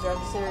times throughout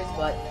the series,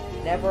 but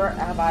never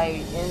have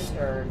I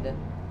entered the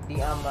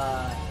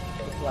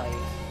place.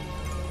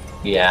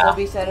 Yeah. It'll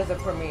be set as a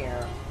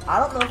premiere. I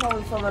don't know if I'll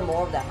be filming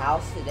more of the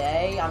house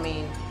today. I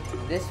mean,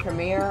 this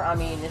premiere,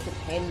 it's a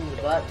pain in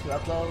the butt to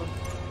upload.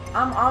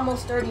 I'm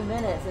almost 30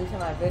 minutes into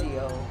my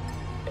video.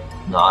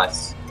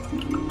 Nice.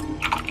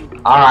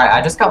 Alright,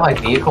 I just got my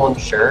vehicle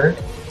insured,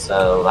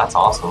 so that's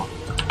awesome.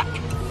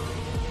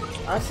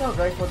 I'm so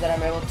grateful that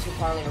I'm able to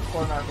finally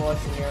record my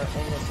voice in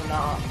this. So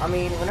now, I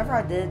mean, whenever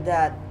I did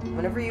that,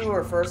 whenever you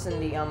were first in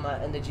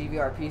the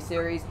G.V.R.P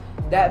series,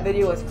 that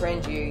video was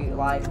cringy,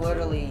 like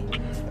literally.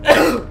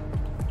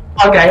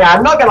 Okay, yeah,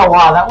 I'm not gonna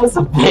lie, that was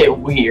a bit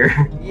weird.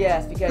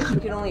 Yes, because you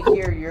can only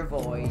hear your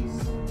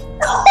voice.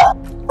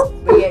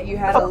 But yet you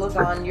had to look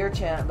on your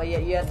channel. But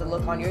yet you had to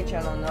look on your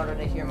channel in order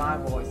to hear my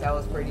voice. That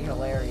was pretty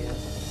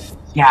hilarious.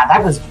 Yeah,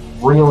 that was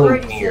really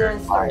weird.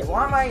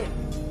 Why am I?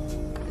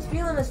 The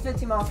speed limit is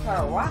 50 miles per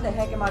hour. Why the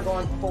heck am I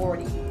going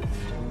 40?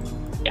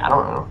 Yeah, I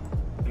don't know.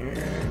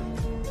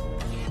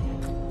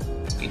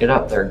 Speed it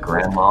up there,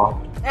 Grandma.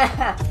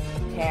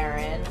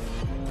 Karen.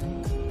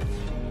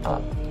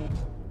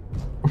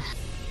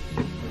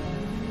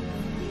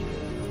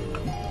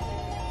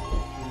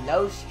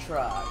 Nose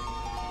truck.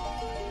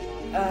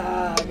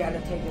 I gotta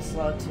take it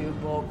slow too.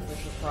 Bulk,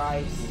 Fisher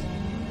Price.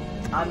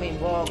 I mean,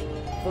 bulk,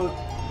 food,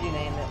 you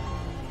name it.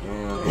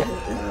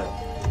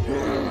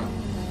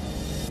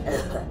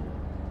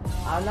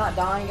 I'm not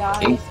dying,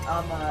 guys.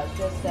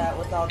 Just that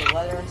with all the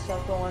weather and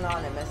stuff going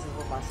on, it messes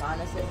with my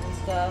sinuses and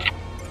stuff.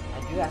 I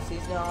do have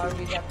seasonal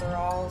allergies after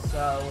all,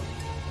 so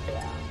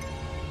yeah.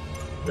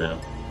 Yeah.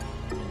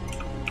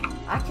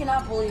 I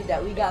cannot believe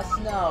that we got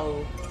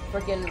snow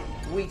freaking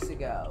weeks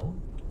ago.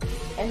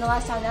 And the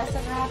last time that's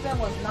ever happened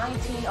was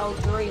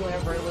 1903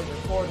 whenever it was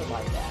recorded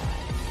like that.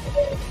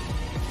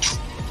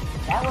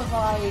 That was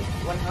like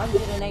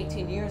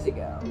 118 years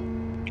ago.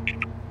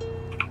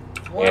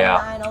 Yeah.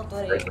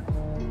 1903.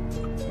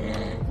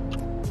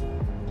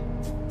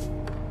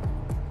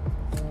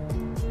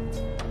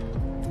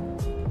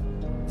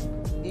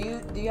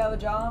 Do you have a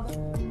job?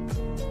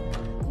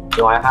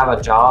 Do I have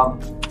a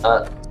job?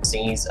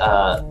 C's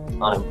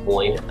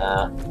unemployed.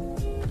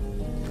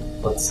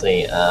 Let's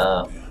see,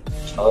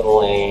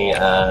 totally,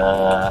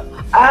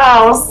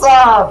 ow,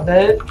 stop,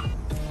 dude!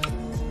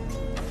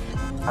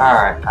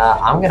 Alright,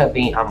 I'm not gonna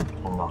be a taxi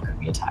You might want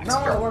to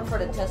driver. work for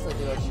the Tesla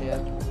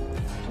dealership.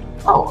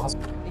 Oh,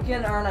 You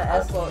can earn an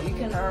S-load, you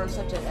can earn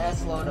such an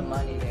S-load of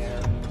money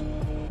there.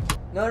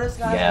 Notice,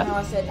 guys, yeah. how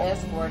I said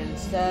S word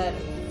instead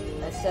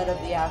of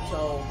the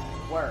actual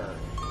word.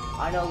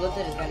 I know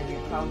Lifted is going to be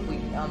probably,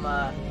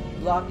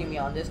 blocking me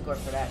on Discord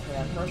for that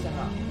person.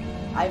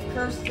 I've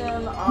cursed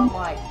him on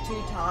like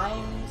 2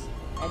 times,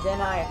 and then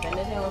I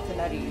offended him with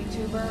another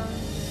YouTuber.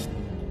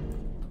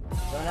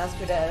 Don't ask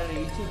who that other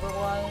YouTuber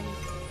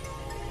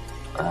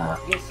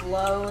was. Get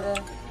slowed.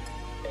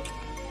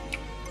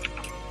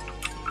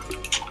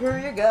 Here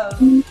you go.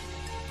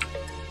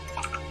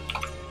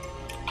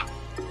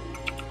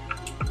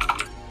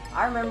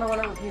 I remember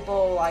whenever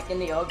people, like, in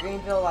the old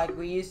Greenville, like,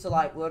 we used to,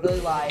 like,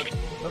 literally, like,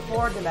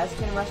 before the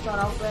Mexican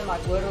restaurant opened,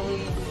 like,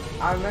 literally,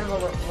 I remember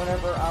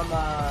whenever,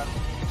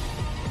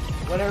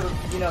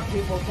 you know,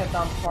 people kept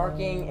on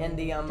parking in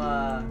the,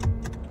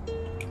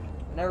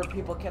 whenever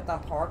people kept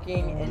on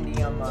parking in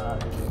the,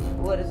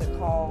 what is it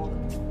called,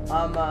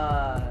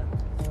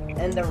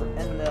 in the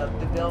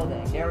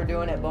building. They were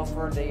doing it both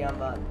for the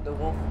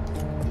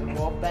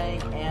Wolf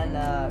Bank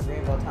and,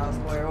 Greenville Town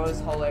Square. It was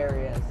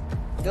hilarious.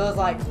 There was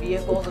like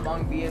vehicles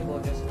among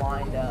vehicles just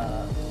lined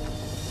up.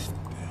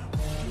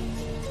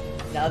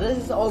 Now this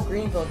is the old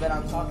Greenville that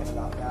I'm talking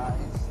about, guys.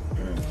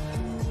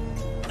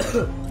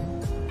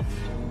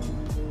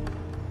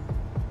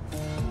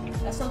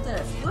 That's something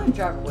a scooter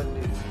driver would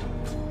do.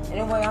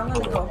 Anyway, I'm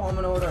gonna go home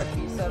and order a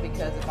pizza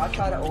because if I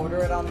try to order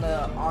it on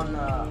the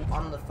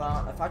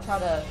phone, if I try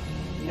to,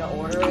 you know,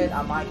 order it,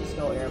 I might just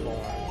go airborne.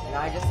 And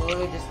I just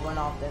literally just went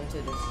off into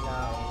the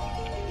snow.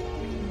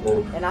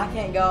 And I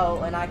can't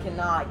go, and I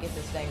cannot get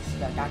this thing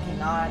stuck. I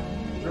cannot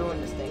ruin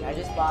this thing. I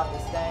just bought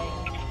this thing.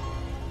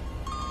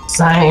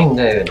 Same,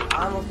 dude.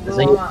 I almost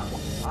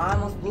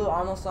blew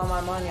all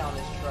my money on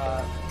this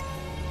truck.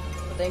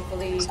 But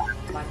thankfully,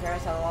 my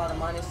parents had a lot of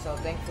money, so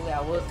thankfully I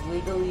was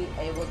legally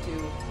able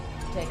to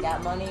take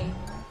that money.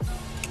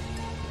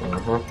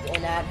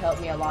 And that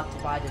helped me a lot to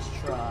buy this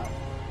truck.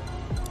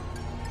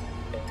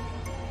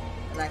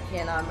 And I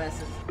cannot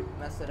mess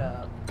it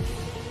up.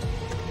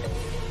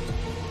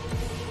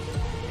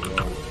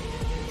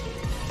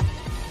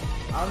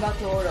 I'm about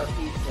to order a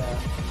pizza.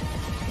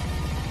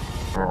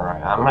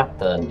 Alright, I'm at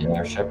the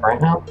dealership right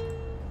now.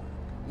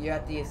 You're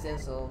at the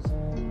Essentials.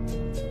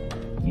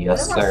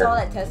 Yes, Whenever sir. I saw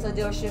that Tesla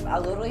dealership, I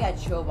literally had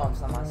chill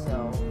bumps on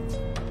myself.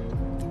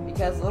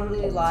 Because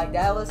literally, like,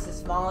 that was the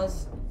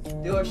smallest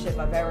dealership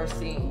I've ever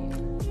seen.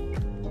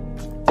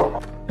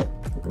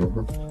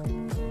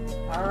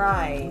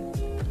 Alright.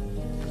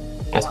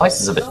 This place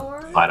is a bit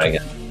quiet, I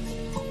guess.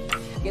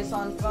 Gets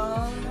on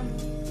phone.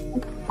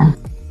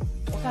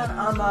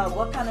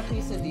 What kind of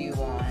pizza do you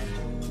want?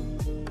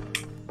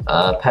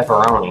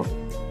 Pepperoni.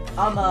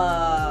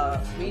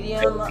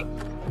 Medium,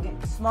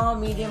 small,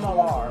 medium, or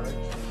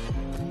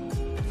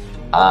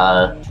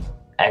large?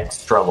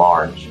 Extra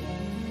large.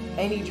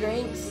 Any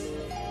drinks?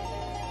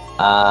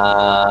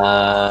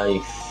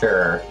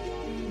 Sure.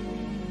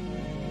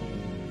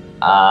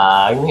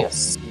 Give me a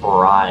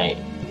Sprite.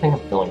 think I'm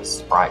feeling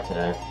Sprite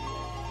today.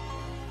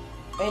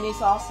 Any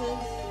sauces?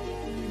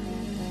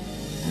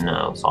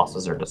 No,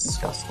 sauces are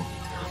disgusting.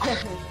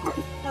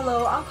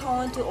 Hello, I'm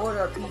calling to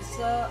order a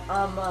pizza.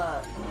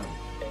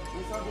 This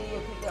will be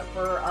a pickup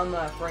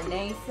for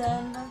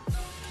Nathan.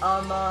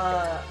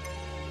 I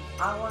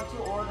want to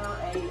order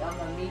a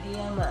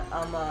medium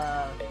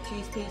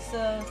cheese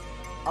pizza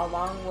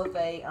along with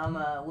a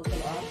with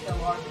an extra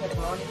large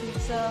pepperoni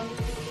pizza.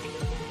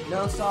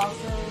 No sauces.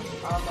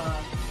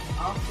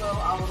 Also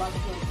I would like to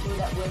include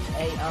that with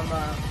a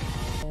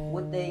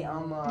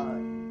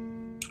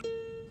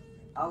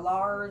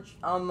large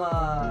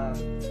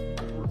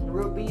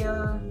root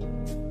beer.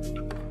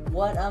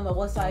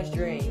 What size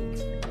drink?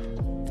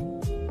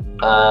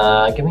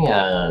 Give me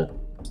a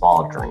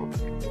small drink.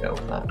 Go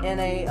with that.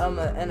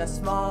 And a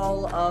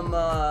small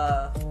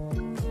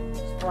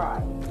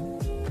Sprite.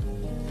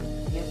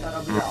 Yes,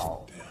 that'll be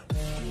all.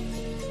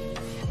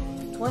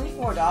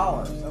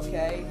 $24,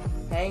 okay?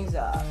 Hangs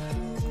up.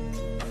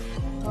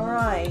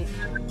 Alright.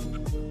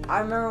 I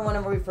remember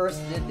whenever we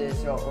first did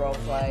this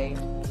roleplay.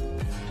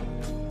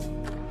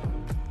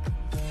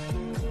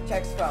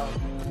 Check's phone.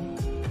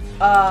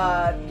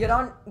 Get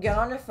on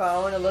your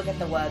phone and look at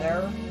the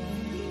weather.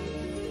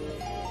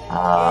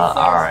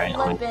 Alright.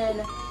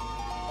 Flipping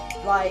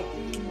like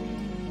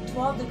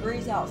 12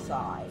 degrees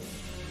outside.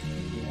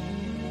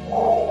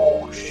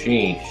 Oh,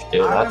 sheesh,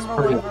 dude, I that's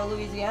remember pretty... whenever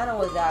Louisiana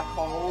was that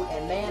cold,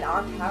 and man,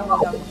 our power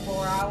was out for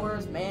 4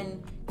 hours, man,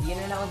 the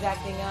internet was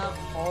acting up.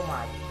 Oh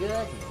my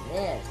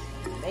goodness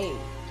me.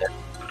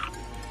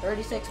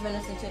 36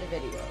 minutes into the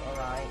video,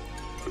 alright.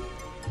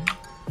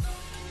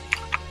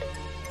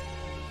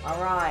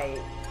 Alright.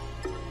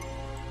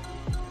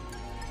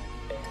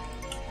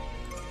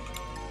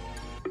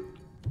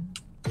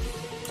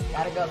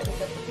 Gotta go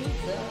pick up the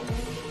pizza.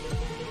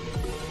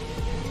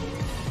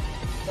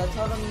 So I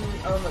told them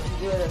to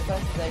do it as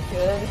fast as they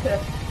could.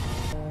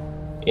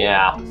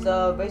 Yeah.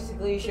 So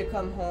basically you should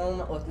come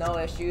home with no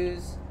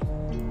issues.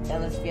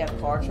 Unless if you have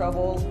car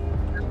trouble.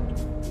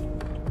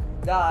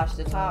 Gosh,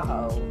 the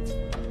Tahoe.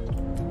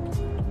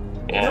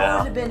 Yeah. You know what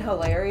would have been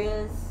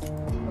hilarious?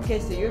 Okay,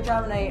 so you're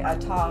driving a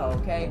Tahoe,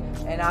 okay?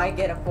 And I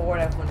get a Ford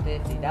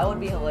F-150. That would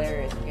be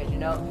hilarious because you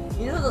know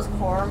those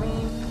car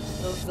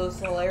memes? Those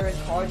hilarious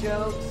car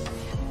jokes?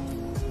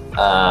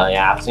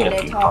 Yeah, I've seen a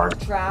few cars.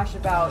 And they talk trash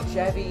about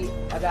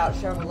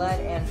Chevrolet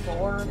and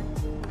Ford.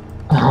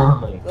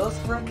 Those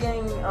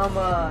freaking,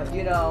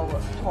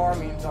 car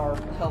memes are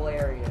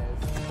hilarious.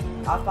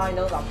 I find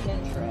those on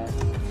Pinterest.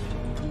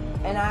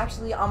 And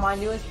actually, on my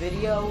newest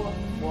video,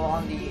 well,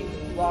 on the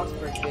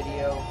Bloxburg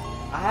video,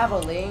 I have a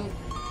link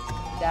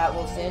that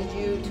will send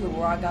you to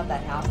where I got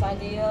that house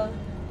idea.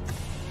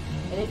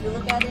 And if you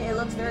look at it, it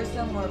looks very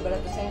similar, but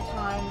at the same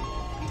time,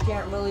 you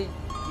can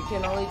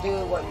only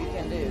do what you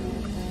can do.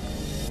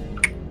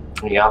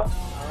 Yeah.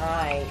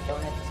 Alright,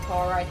 don't hit this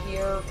car right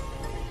here.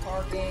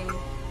 Parking.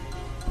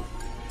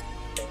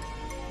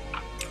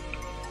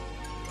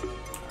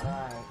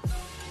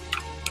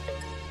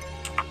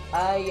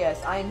 Alright.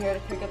 Yes, I am here to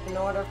pick up an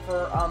order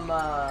for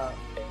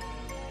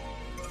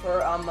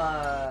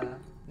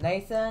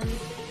Nathan.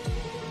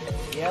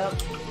 Yep.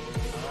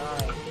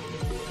 Alright.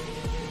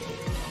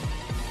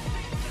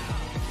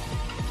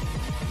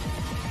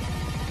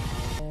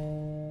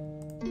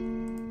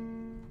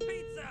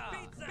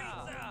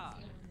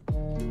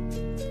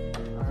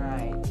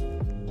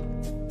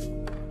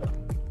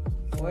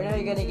 When are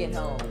you gonna get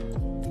home?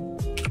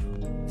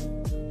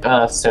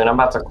 Soon. I'm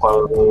about to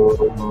close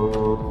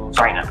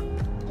right now.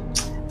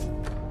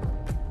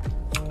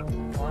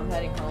 Well, I'm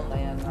heading home,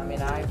 man. I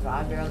mean, I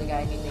barely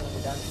got anything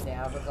done today.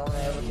 I was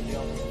only able to do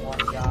only one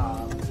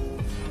job.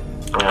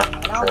 Yeah,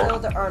 and I was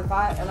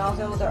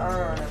able to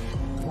earn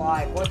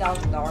like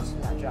 $4,000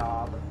 from that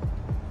job.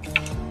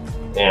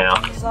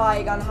 Yeah. It's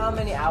like on how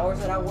many hours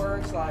that I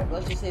work. So like,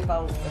 let's just say if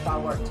I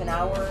work 10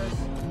 hours,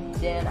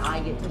 then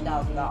I get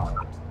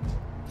 $10,000.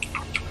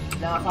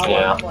 Now, if I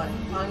work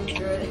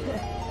 100,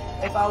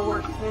 if I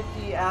work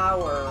 50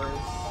 hours,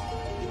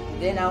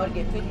 then I would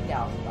get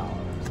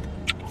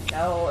 $50,000.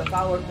 Now, if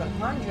I work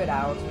 100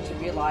 hours, which would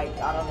be like,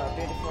 I don't know,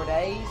 3 to 4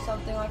 days,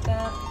 something like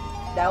that,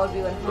 that would be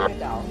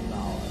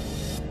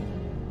 $100,000.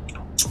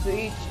 So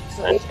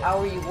each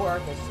hour you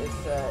work is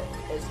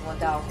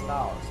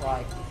 $1,000. So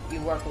like, you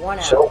work 1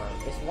 hour,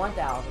 it's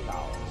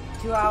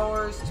 $1,000. 2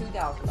 hours,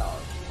 $2,000.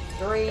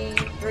 3,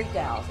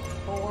 $3,000.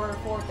 4,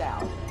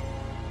 $4,000.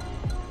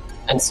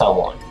 And so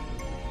on.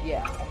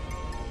 Yeah.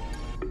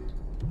 I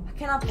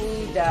cannot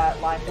believe that,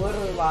 like,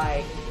 literally,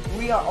 like,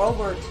 we are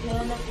over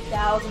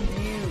 10,000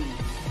 views,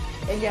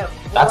 and yet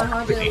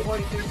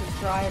 143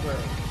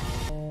 subscribers.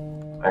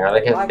 I gotta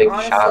get like, big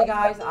honestly, shout.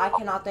 guys, I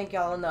cannot thank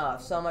y'all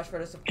enough so much for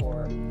the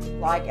support.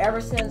 Like,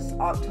 ever since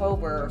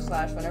October /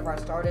 whenever I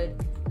started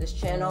this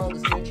channel,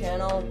 this new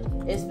channel,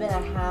 it's been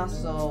a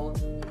hassle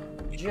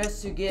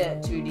just to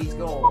get to these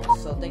goals.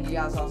 So thank you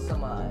guys all so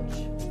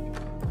much.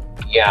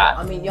 Yeah.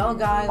 I mean, y'all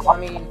guys, I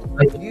mean,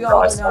 you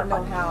all do not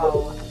know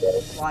how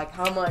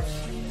much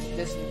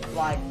this,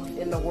 like,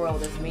 in the world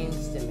this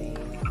means to me.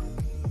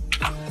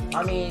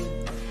 I mean,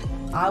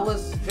 I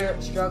was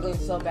struggling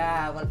so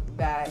bad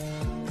back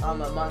a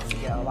month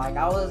ago. Like,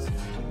 I was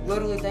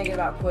literally thinking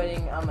about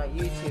quitting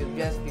YouTube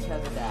just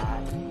because of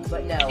that.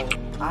 But no,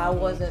 I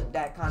wasn't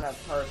that kind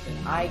of person.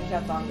 I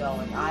kept on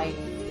going. I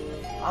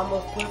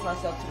almost pushed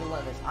myself to the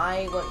limits.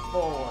 I went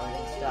forward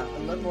and stuff,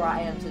 and look where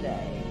I am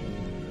today.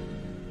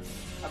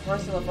 A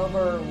person with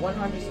over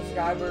 100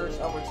 subscribers,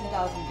 over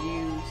 2,000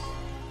 views,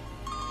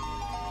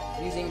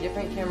 using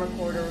different camera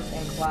recorders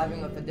and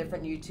collabing with a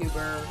different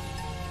YouTuber,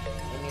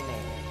 and you name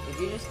it. Did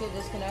you just get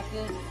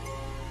disconnected?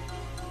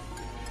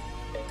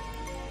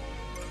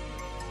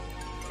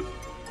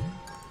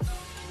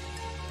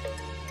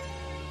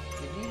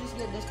 Did you just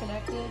get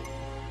disconnected?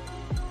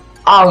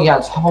 Oh yeah,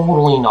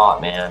 totally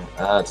not, man.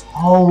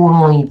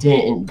 Totally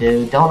didn't,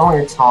 dude. Don't know what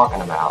you're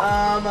talking about.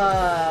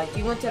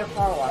 You went to the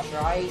car wash,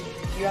 right?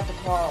 You have the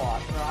car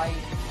wash, right?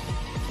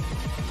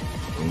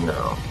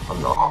 No,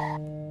 I'm not.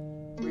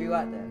 Where you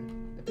at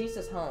then? The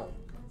pizza's home.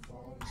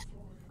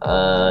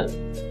 Don't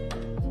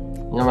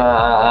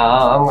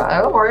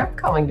worry, I'm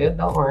coming, dude.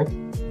 Don't worry.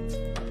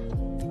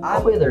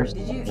 I'll be there. I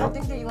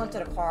think that you went to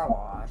the car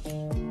wash.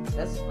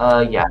 That's.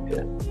 Yeah,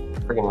 dude.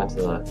 Freaking went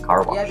to the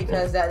car wash. Yeah,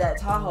 because that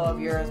Tahoe of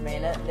yours,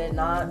 man, it did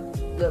not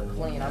look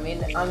clean. I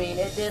mean,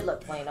 it did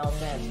look clean, no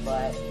offense,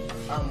 but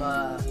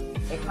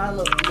it kind of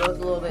looked a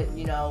little bit,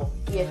 you know,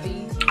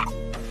 iffy.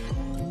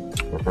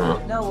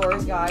 No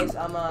worries, guys.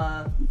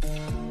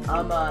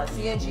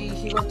 C&G.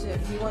 He went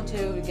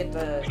to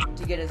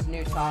get his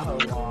new Tahoe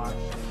washed.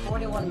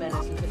 41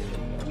 minutes into the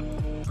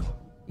video.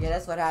 Yeah,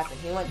 that's what happened.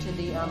 He went to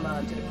the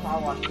car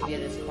wash to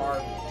get his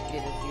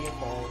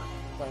vehicle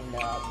cleaned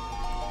up.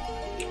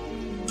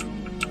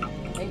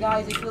 Hey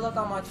guys, if you look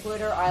on my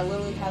Twitter, I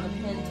literally have a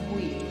pinned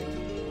tweet,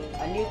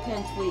 a new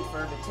pinned tweet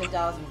for the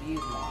 10,000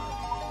 views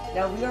mark.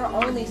 Now we are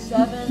only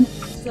 7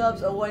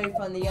 subs away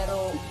from the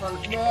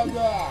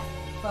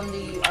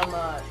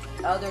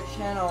other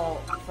channel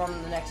from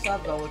the next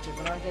sub goal, which is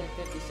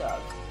 150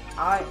 subs.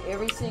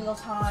 Every single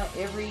time,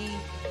 every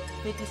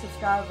 50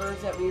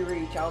 subscribers that we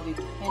reach, I'll be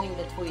pinning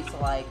the tweet. So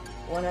like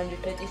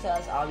 150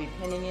 subs, I'll be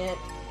pinning it,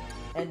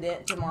 and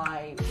then to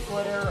my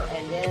Twitter,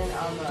 and then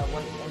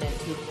and then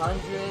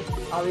 200,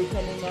 I'll be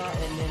pinning that,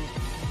 and then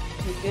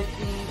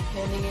 250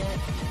 pinning it,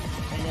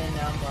 and then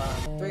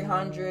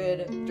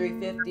 300,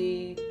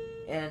 350,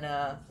 and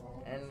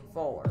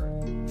forward.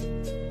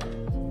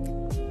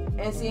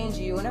 And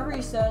C&G, whenever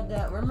you said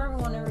that, remember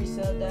whenever you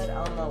said that,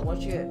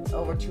 once you hit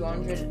over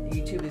 200,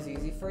 YouTube is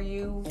easy for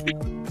you?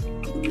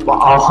 Well,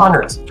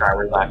 100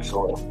 subscribers,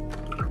 actually.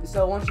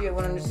 So once you get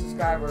 100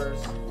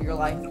 subscribers, your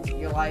life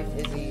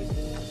is easy.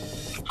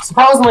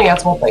 Supposedly,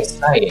 that's what they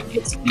say. It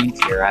gets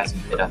easier as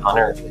you hit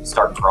 100. You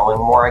start growing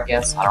more, I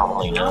guess. I don't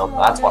really know.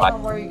 That's what I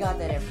don't know where you got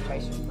that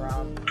information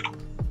from.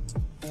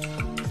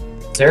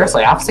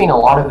 Seriously, I've seen a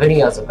lot of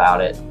videos about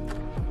it.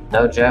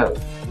 No joke.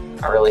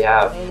 I really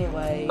have.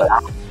 Anyway.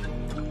 But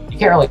you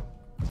can't really.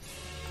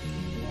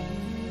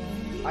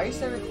 Are you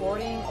still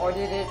recording, or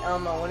did it,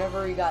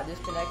 whenever you got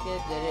disconnected,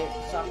 did it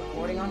stop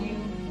recording on you?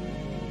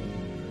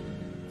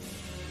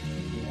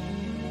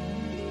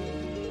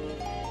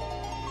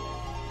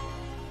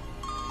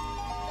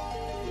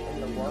 In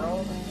the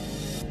world?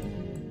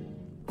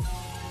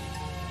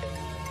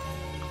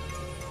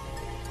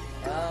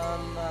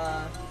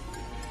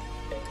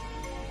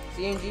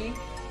 C&G?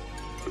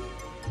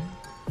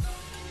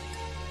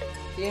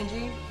 C&G?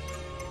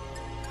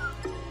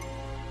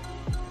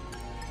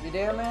 You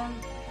there, man?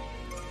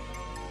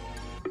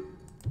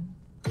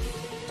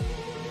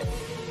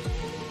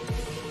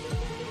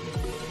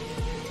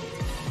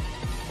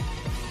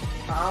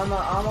 I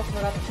almost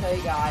forgot to tell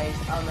you guys.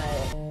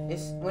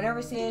 It's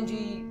whenever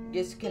C&G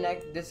gets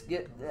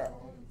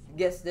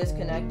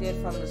disconnected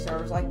from the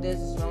servers like this,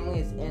 it's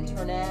normally his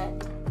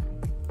internet.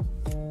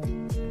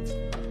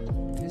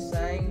 Just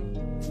saying.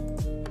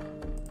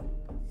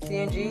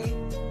 C&G.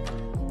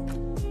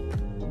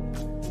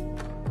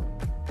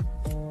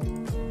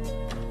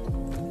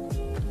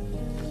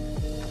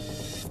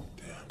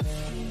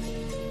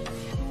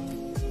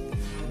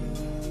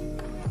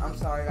 I'm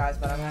sorry guys,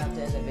 but I'm gonna have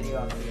to end the video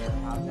up here.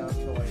 I have no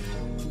choice.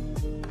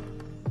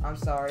 I'm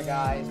sorry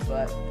guys,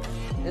 but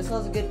this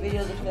was a good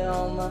video to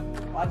film.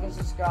 Like and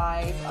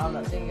subscribe.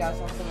 Thank you guys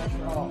so much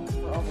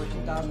for over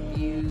 2,000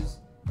 views.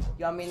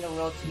 Y'all mean the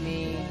world to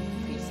me.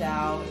 Peace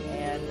out.